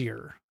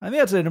easier? I think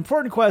that's an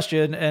important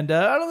question, and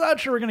I'm not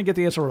sure we're going to get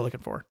the answer we're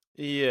looking for.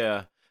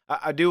 Yeah.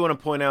 I do want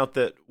to point out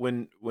that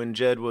when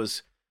Jed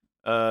was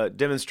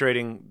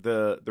demonstrating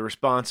the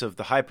response of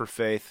the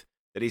hyperfaith,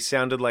 that he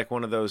sounded like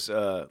one of those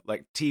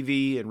like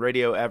TV and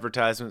radio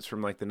advertisements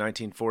from like the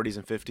 1940s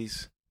and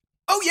 50s.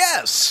 Oh,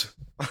 yes!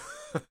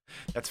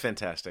 That's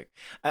fantastic.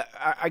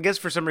 I guess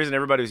for some reason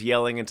everybody was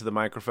yelling into the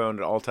microphone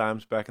at all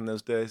times back in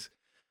those days.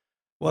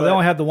 Well, they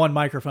only had the one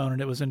microphone,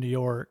 and it was in New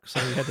York,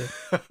 so you had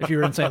to, if you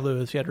were in St.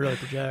 Louis, you had to really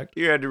project.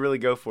 You had to really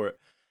go for it.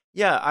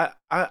 Yeah,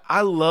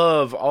 I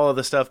love all of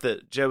the stuff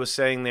that Joe was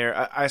saying there.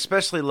 I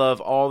especially love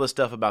all the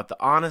stuff about the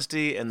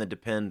honesty and the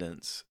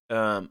dependence.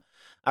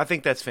 I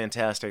think that's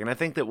fantastic. And I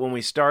think that when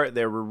we start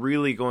there, we're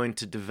really going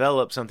to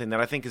develop something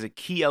that I think is a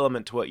key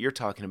element to what you're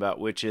talking about,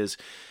 which is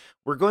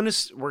we're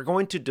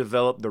going to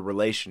develop the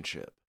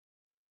relationship.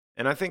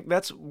 And I think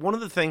that's one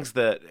of the things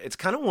that it's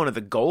kind of one of the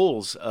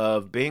goals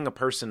of being a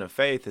person of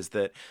faith is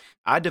that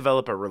I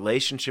develop a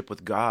relationship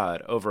with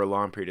God over a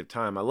long period of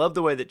time. I love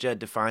the way that Jed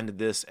defined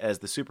this as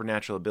the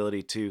supernatural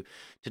ability to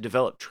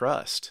develop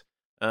trust,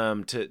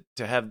 to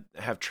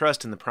have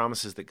trust in the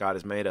promises that God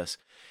has made us.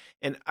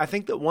 And I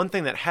think that one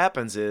thing that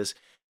happens is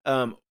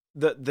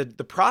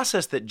the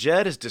process that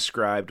Jed has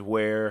described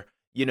where,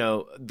 you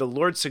know, the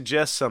Lord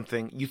suggests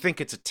something, you think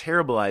it's a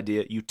terrible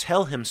idea, you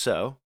tell him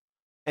so,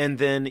 and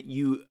then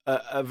you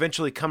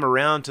eventually come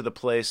around to the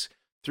place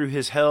through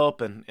his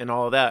help and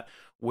all of that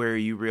where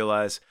you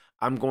realize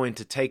I'm going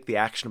to take the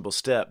actionable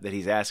step that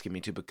he's asking me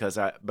to because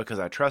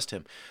I trust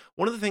him.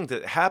 One of the things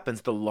that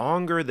happens the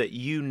longer that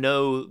you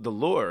know the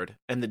Lord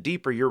and the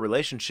deeper your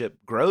relationship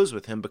grows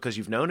with him because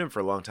you've known him for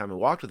a long time and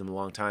walked with him a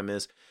long time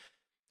is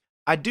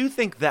I do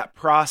think that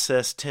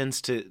process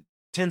tends to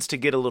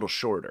get a little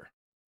shorter.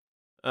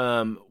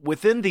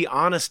 Within the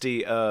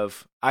honesty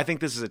of I think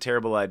this is a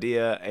terrible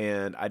idea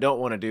and I don't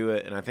want to do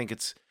it and I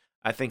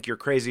think you're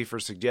crazy for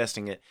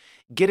suggesting it.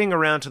 Getting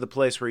around to the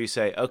place where you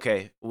say,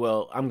 okay,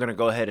 well, I'm going to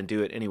go ahead and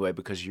do it anyway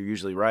because you're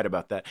usually right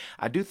about that.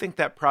 I do think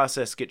that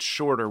process gets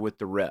shorter with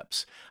the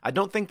reps. I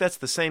don't think that's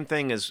the same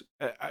thing as,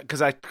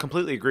 because I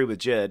completely agree with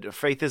Jed.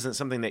 Faith isn't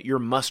something that you're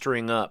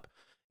mustering up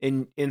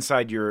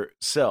inside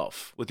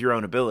yourself with your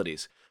own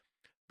abilities.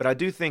 But I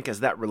do think as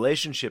that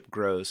relationship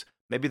grows,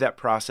 maybe that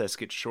process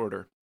gets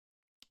shorter.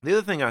 The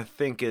other thing I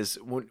think is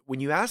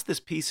when you ask this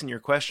piece in your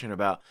question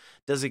about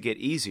does it get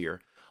easier,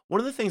 one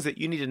of the things that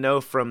you need to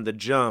know from the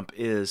jump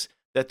is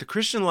that the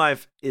Christian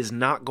life is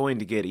not going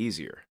to get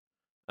easier.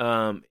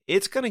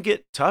 It's going to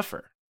get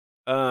tougher.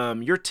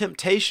 Your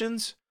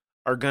temptations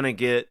are going to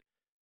get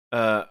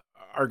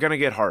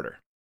harder.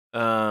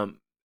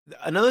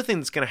 Another thing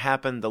that's going to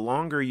happen the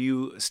longer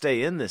you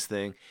stay in this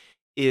thing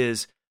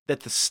is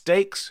that the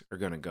stakes are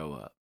going to go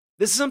up.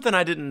 This is something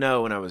I didn't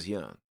know when I was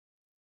young.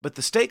 But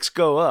the stakes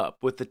go up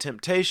with the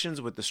temptations,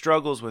 with the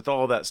struggles, with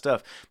all that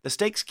stuff. The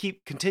stakes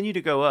continue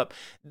to go up.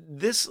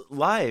 This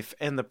life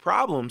and the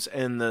problems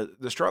and the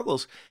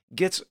struggles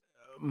gets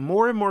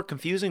more and more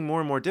confusing, more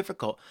and more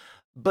difficult.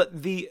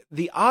 But the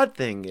odd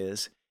thing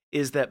is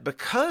that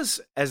because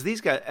as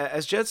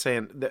Jed's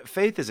saying, that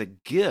faith is a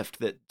gift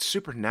that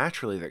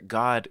supernaturally that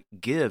God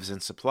gives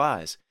and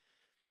supplies.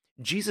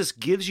 Jesus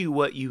gives you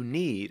what you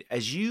need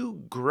as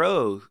you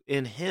grow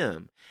in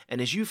him. And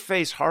as you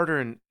face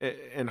harder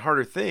and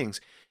harder things,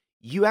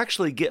 you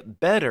actually get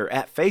better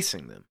at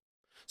facing them.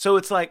 So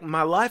it's like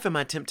my life and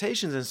my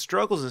temptations and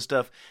struggles and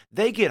stuff,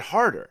 they get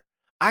harder.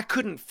 I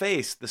couldn't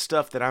face the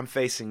stuff that I'm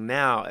facing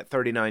now at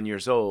 39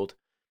 years old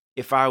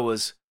if I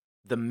was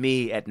the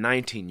me at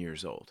 19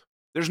 years old.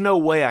 There's no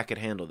way I could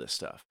handle this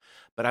stuff.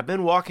 But I've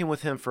been walking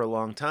with him for a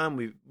long time.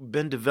 We've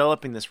been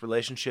developing this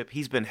relationship.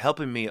 He's been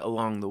helping me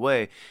along the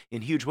way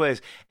in huge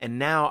ways. And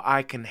now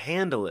I can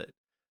handle it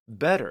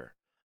better.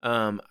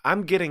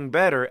 I'm getting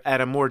better at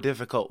a more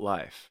difficult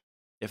life,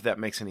 if that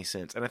makes any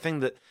sense. And I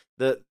think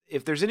that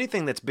if there's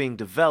anything that's being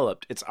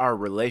developed, it's our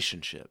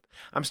relationship.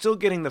 I'm still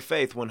getting the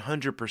faith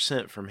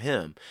 100% from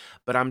him,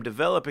 but I'm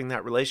developing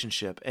that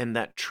relationship, and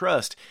that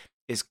trust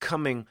is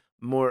coming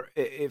more,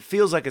 it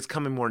feels like it's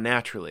coming more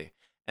naturally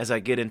as I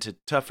get into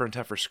tougher and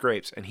tougher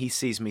scrapes, and he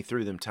sees me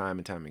through them time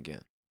and time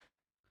again.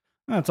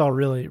 That's all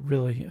really,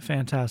 really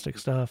fantastic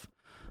stuff.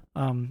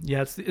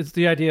 Yeah, it's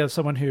the idea of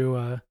someone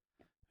who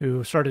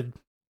started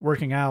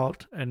working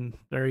out and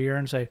they're a year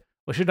and say,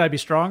 well, should I be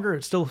stronger?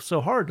 It's still so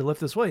hard to lift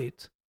this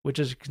weight, which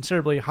is a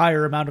considerably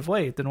higher amount of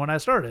weight than when I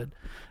started.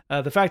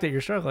 The fact that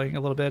you're struggling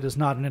a little bit is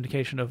not an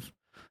indication of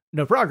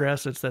no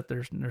progress. It's that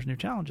there's new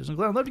challenges. And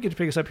Glenn, I'd love to get to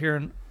pick us up here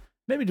and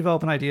maybe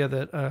develop an idea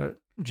that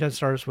Jed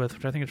starts with,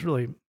 which I think is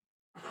really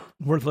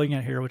worth looking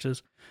at here, which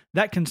is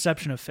that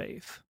conception of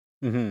faith.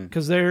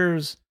 Because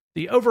there's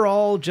the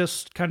overall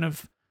just kind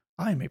of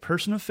I am a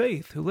person of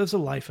faith who lives a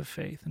life of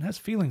faith and has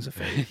feelings of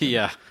faith.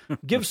 Yeah.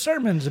 Give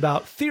sermons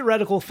about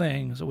theoretical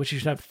things, which you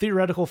should have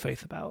theoretical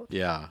faith about.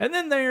 Yeah. And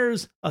then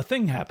there's a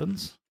thing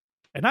happens,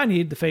 and I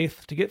need the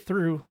faith to get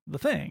through the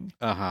thing.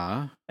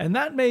 Uh-huh. And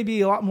that may be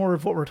a lot more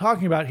of what we're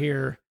talking about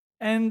here.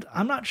 And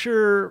I'm not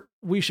sure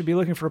we should be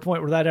looking for a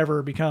point where that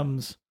ever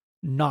becomes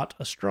not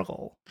a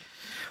struggle.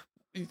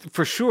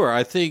 For sure.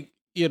 I think,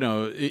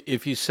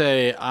 if you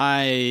say,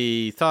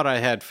 I thought I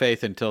had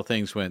faith until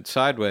things went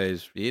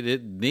sideways, you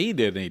didn't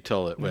need any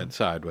till it went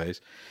sideways.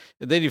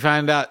 And then you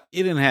find out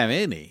you didn't have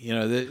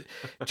any.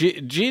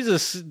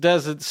 Jesus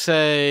doesn't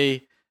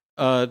say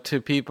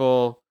to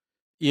people,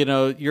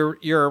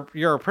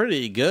 you're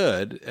pretty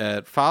good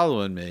at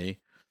following me,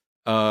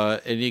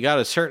 and you got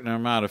a certain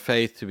amount of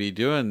faith to be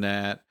doing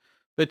that,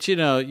 but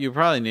you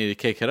probably need to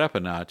kick it up a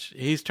notch.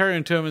 He's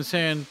turning to him and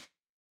saying,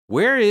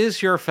 where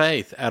is your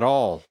faith at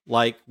all?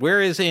 Like, where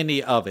is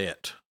any of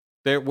it?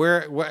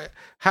 Where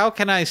how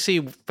can I see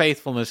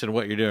faithfulness in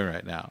what you're doing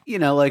right now?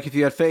 Like if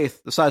you had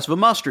faith the size of a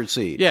mustard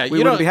seed, we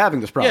wouldn't be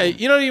having this problem. Yeah,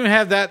 you don't even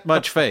have that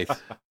much faith.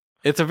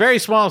 It's a very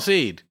small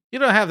seed. You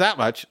don't have that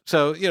much.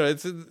 So,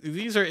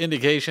 these are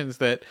indications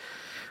that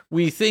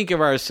we think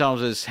of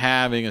ourselves as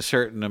having a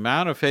certain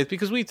amount of faith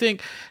because we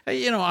think,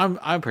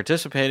 I'm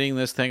participating in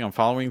this thing, I'm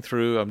following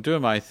through, I'm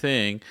doing my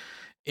thing.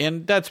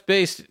 And that's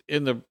based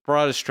in the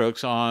broadest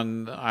strokes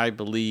on, I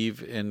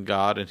believe in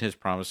God and his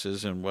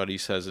promises and what he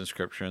says in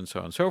Scripture and so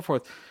on and so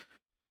forth.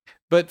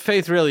 But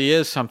faith really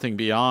is something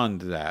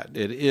beyond that.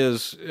 It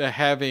is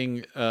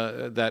having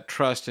that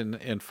trust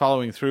and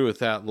following through with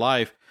that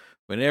life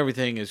when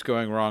everything is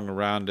going wrong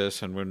around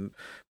us and when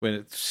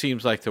it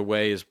seems like the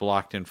way is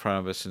blocked in front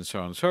of us and so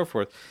on and so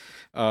forth.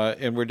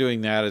 And we're doing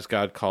that as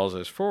God calls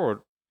us forward.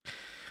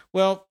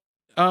 Well,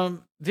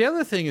 the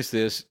other thing is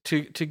this,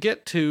 to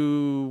get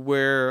to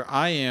where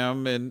I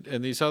am and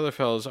these other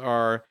fellows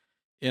are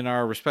in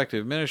our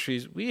respective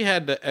ministries, we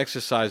had to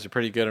exercise a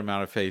pretty good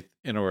amount of faith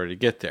in order to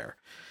get there.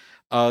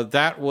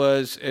 That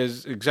was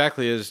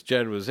exactly as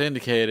Jed was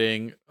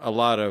indicating, a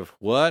lot of,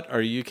 what?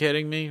 Are you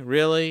kidding me?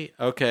 Really?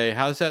 Okay,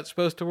 how's that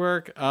supposed to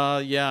work?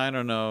 Yeah, I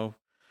don't know.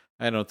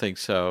 I don't think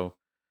so.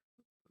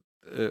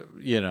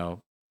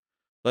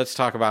 Let's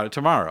talk about it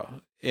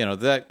tomorrow.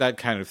 That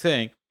kind of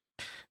thing.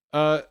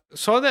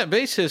 So on that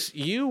basis,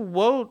 you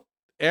won't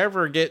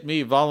ever get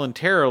me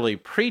voluntarily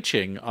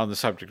preaching on the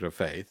subject of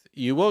faith.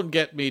 You won't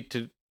get me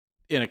to,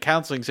 in a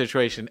counseling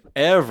situation,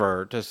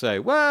 ever to say,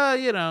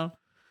 well,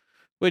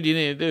 what you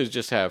need to do is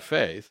just have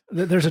faith.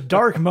 There's a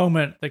dark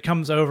moment that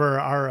comes over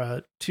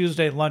our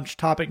Tuesday lunch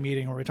topic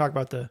meeting where we talk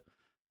about the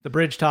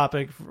bridge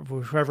topic,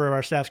 whoever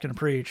our staff's going to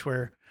preach,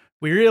 where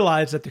we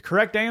realize that the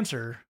correct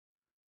answer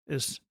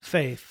is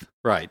faith.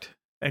 Right.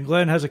 And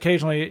Glenn has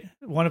occasionally,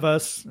 one of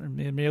us,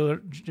 me or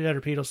Jed or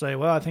Pete will say,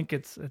 well, I think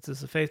it's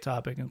a faith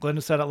topic. And Glenn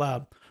has said out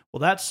loud, well,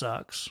 that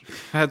sucks.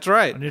 That's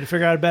right. I need to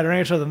figure out a better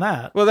answer than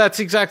that. Well,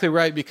 that's exactly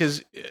right,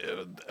 because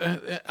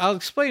I'll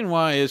explain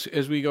why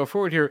as we go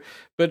forward here.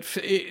 But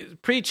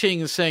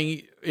preaching and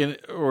saying,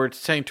 or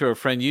saying to a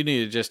friend, you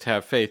need to just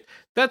have faith,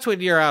 that's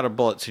when you're out of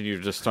bullets and you're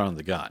just throwing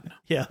the gun.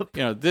 Yeah.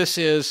 This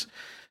is...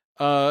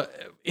 but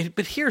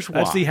here's why.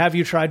 That's the have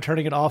you tried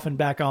turning it off and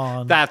back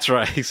on. That's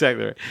right.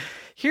 Exactly right.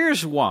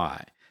 Here's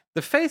why.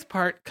 The faith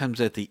part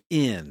comes at the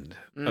end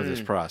of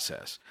this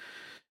process.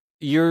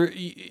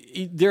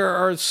 There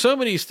are so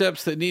many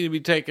steps that need to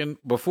be taken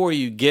before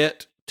you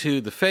get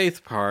to the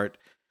faith part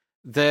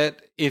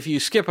that if you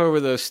skip over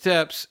those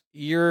steps,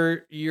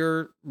 you're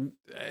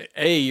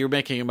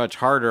making it much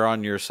harder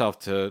on yourself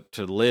to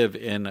live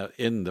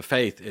in the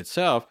faith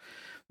itself.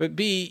 But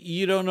B,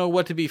 you don't know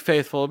what to be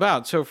faithful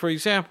about. So, for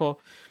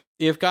example,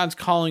 if God's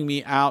calling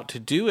me out to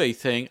do a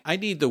thing, I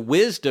need the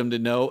wisdom to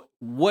know,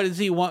 what does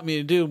he want me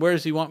to do? Where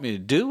does he want me to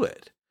do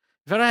it?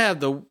 If I don't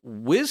have the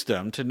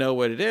wisdom to know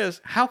what it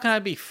is, how can I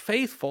be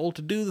faithful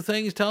to do the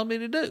thing he's telling me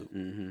to do?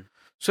 Mm-hmm.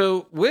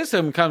 So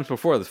wisdom comes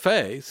before the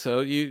faith.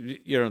 So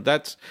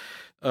that's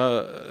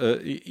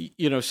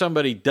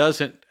somebody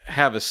doesn't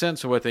have a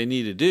sense of what they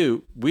need to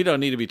do. We don't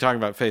need to be talking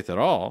about faith at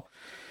all.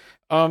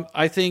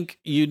 I think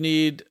you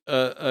need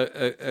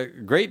a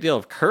great deal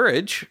of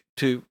courage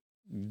to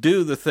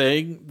do the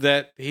thing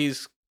that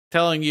he's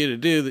telling you to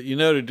do, that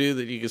to do,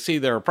 that you can see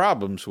there are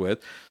problems with.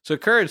 So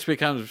courage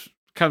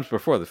comes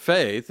before the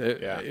faith.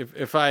 Yeah.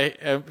 If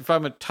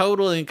I'm a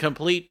total and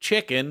complete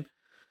chicken,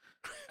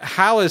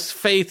 how is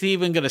faith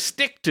even going to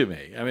stick to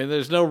me? I mean,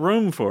 there's no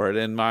room for it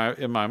in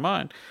my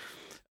mind.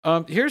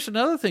 Here's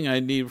another thing I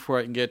need before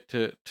I can get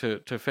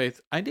to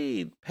faith. I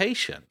need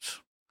patience.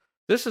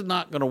 This is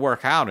not going to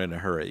work out in a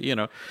hurry.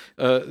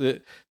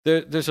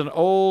 There's an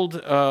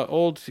old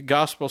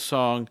gospel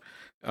song.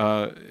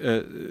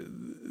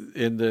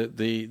 In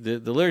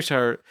the lyrics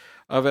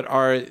of it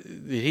are,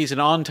 he's an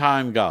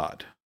on-time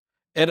God.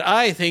 And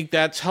I think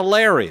that's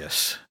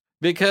hilarious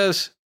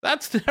because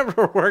that's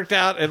never worked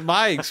out in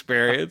my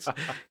experience.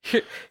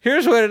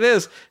 Here's what it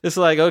is. It's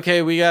like,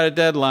 okay, we got a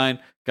deadline.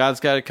 God's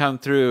got to come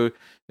through.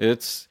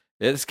 It's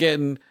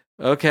getting,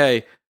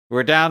 okay,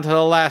 we're down to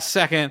the last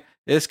second.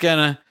 It's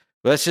gonna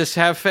let's just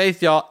have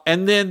faith, y'all.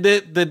 And then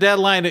the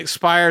deadline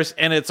expires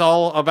and it's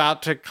all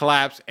about to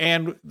collapse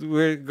and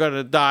we're going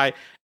to die.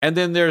 And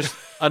then there's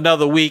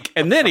another week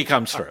and then he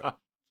comes through.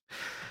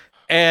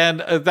 And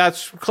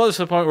that's close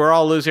to the point where we're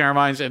all losing our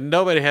minds and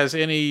nobody has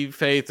any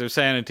faith or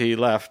sanity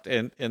left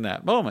in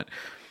that moment.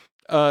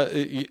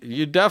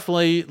 You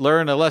definitely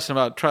learn a lesson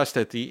about trust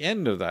at the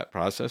end of that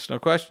process, no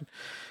question.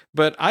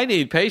 But I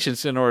need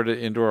patience in order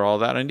to endure all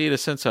that. I need a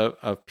sense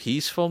of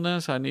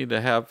peacefulness. I need to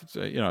have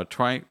a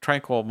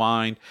tranquil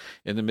mind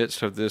in the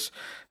midst of this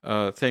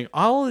thing.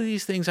 All of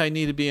these things I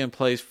need to be in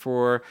place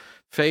for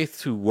faith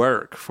to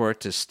work, for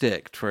it to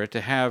stick, for it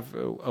to have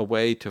a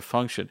way to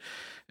function.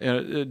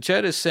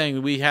 Jed is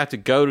saying we have to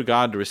go to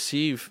God to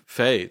receive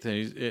faith,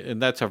 and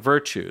that's a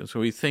virtue. So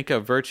we think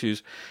of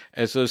virtues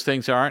as those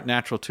things that aren't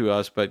natural to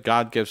us, but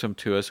God gives them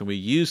to us, and we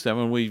use them,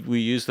 and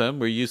we use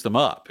them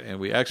up, and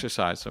we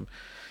exercise them.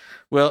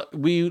 Well,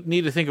 we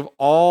need to think of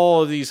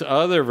all of these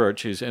other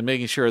virtues and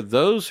making sure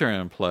those are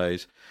in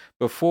place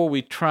before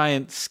we try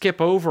and skip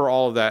over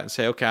all of that and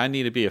say, okay, I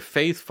need to be a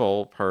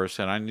faithful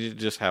person. I need to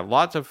just have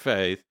lots of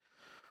faith,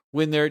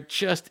 when there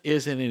just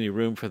isn't any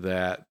room for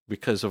that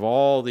because of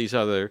all these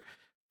other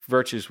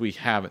virtues we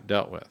haven't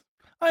dealt with.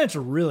 I think it's a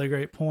really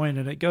great point,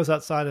 and it goes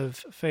outside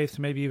of faith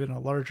to maybe even a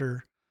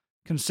larger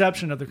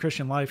conception of the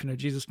Christian life.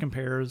 Jesus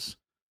compares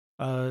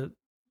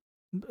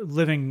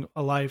living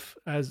a life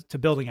as to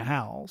building a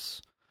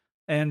house.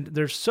 And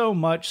there's so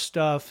much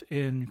stuff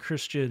in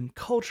Christian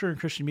culture and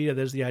Christian media,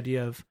 there's the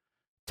idea of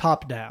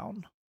top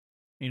down.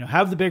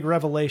 Have the big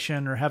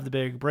revelation or have the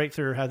big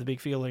breakthrough or have the big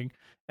feeling,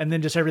 and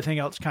then just everything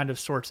else kind of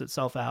sorts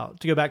itself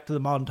out. To go back to the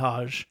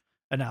montage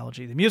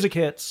analogy, the music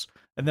hits,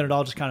 and then it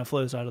all just kind of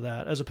flows out of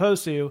that, as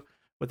opposed to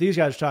what these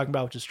guys are talking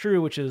about, which is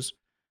true, which is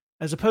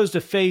as opposed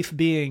to faith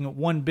being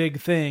one big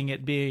thing,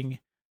 it being,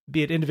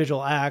 be it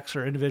individual acts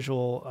or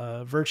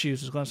individual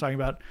virtues, as Glenn's talking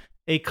about,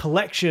 a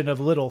collection of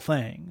little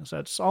things.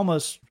 That's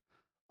almost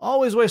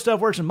always the way stuff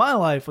works in my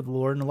life with the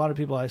Lord, and a lot of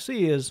people I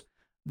see is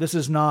this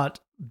is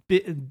not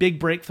big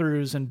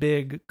breakthroughs and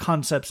big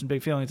concepts and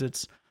big feelings.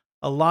 It's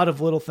a lot of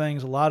little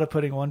things, a lot of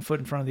putting one foot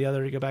in front of the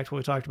other, to go back to what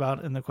we talked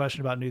about in the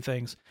question about new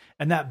things.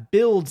 And that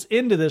builds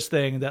into this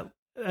thing that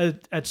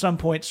at some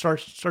point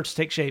starts to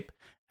take shape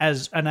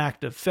as an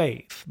act of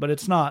faith. But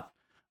it's not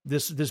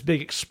this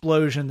big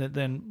explosion that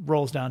then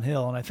rolls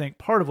downhill. And I think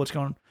part of what's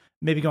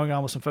maybe going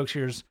on with some folks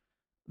here is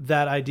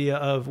that idea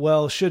of,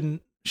 well,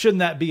 shouldn't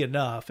that be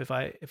enough? If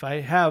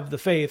I have the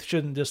faith,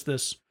 shouldn't just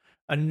this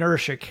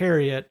inertia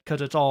carry it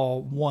because it's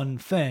all one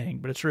thing?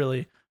 But it's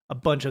really a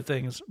bunch of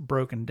things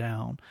broken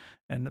down.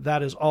 And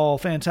that is all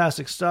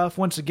fantastic stuff.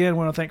 Once again, I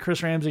want to thank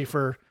Chris Ramsey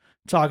for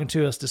talking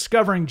to us.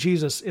 Discovering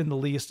Jesus in the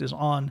Least is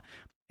on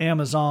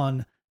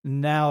Amazon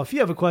now. If you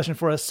have a question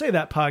for us, say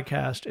that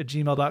podcast at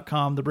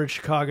gmail.com,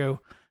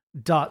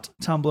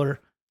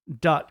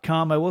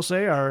 thebridgechicago.tumblr.com. I will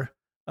say our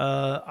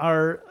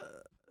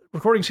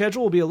recording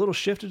schedule will be a little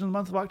shifted in the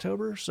month of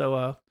October.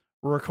 So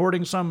we're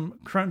recording some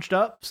crunched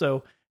up. So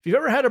if you've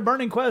ever had a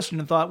burning question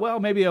and thought, well,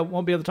 maybe I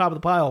won't be at the top of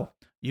the pile,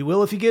 you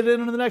will if you get it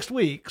into the next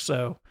week.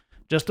 So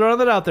just throwing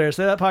that out there.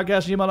 Say that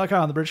podcast at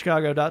gmail.com,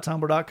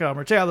 thebridgechicago.tumblr.com.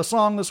 Or check out the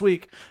song this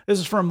week. This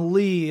is from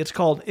Lee. It's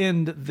called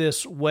End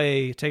This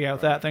Way. Take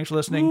out that. Thanks for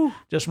listening. Woo.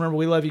 Just remember,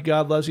 we love you.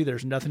 God loves you.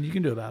 There's nothing you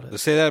can do about it. The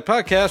Say That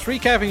podcast,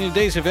 recapping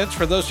today's events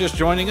for those just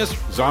joining us.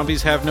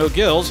 Zombies have no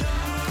gills.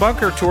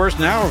 Bunker tours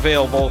now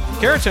available.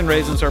 Carrots and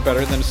raisins are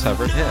better than a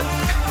severed head.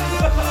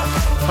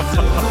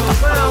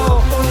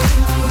 Well,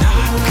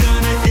 not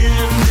gonna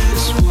end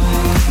this way.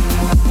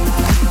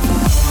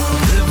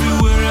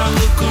 Everywhere I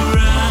look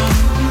around,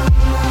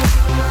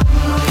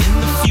 in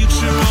the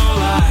future all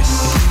I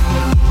see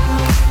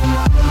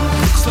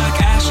looks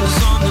like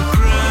ashes on the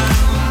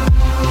ground,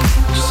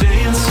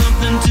 saying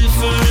something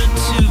different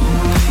to me.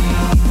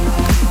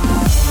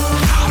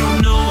 I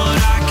don't know what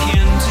I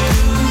can do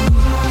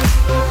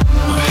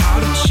or how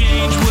to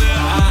change where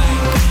I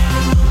am,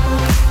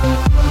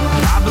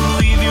 but I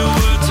believe your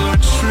words are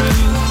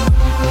true,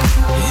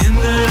 and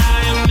that I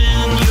am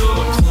in your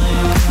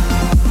plan.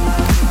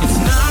 It's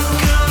not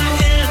gonna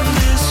end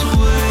this way.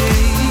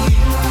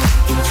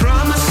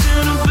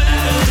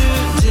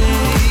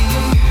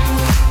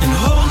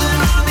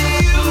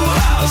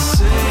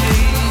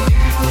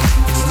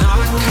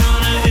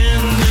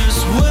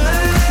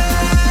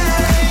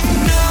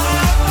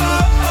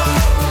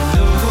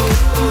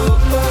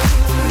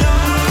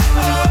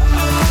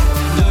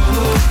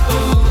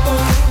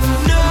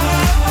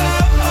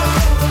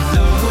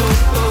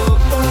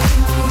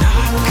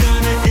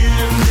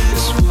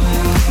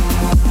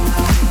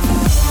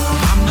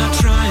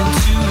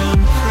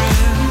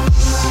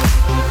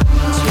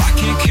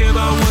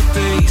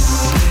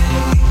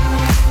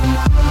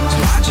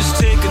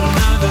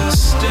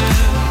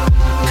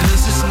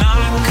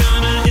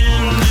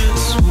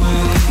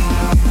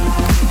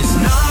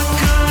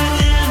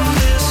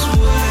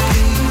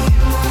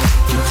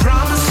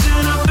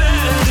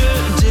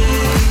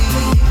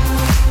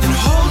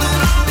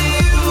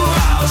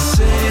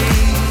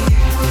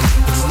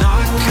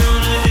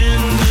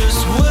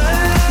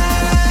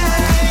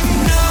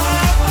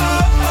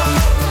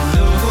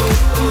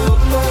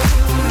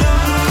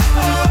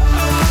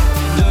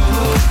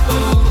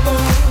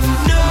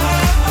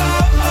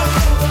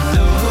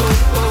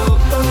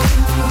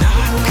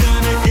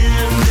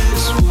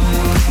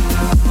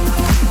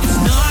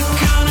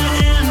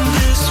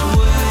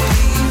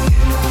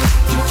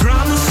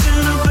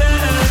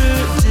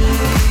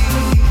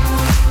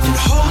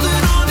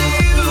 Holding on to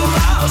you,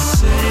 I'll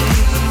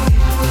say.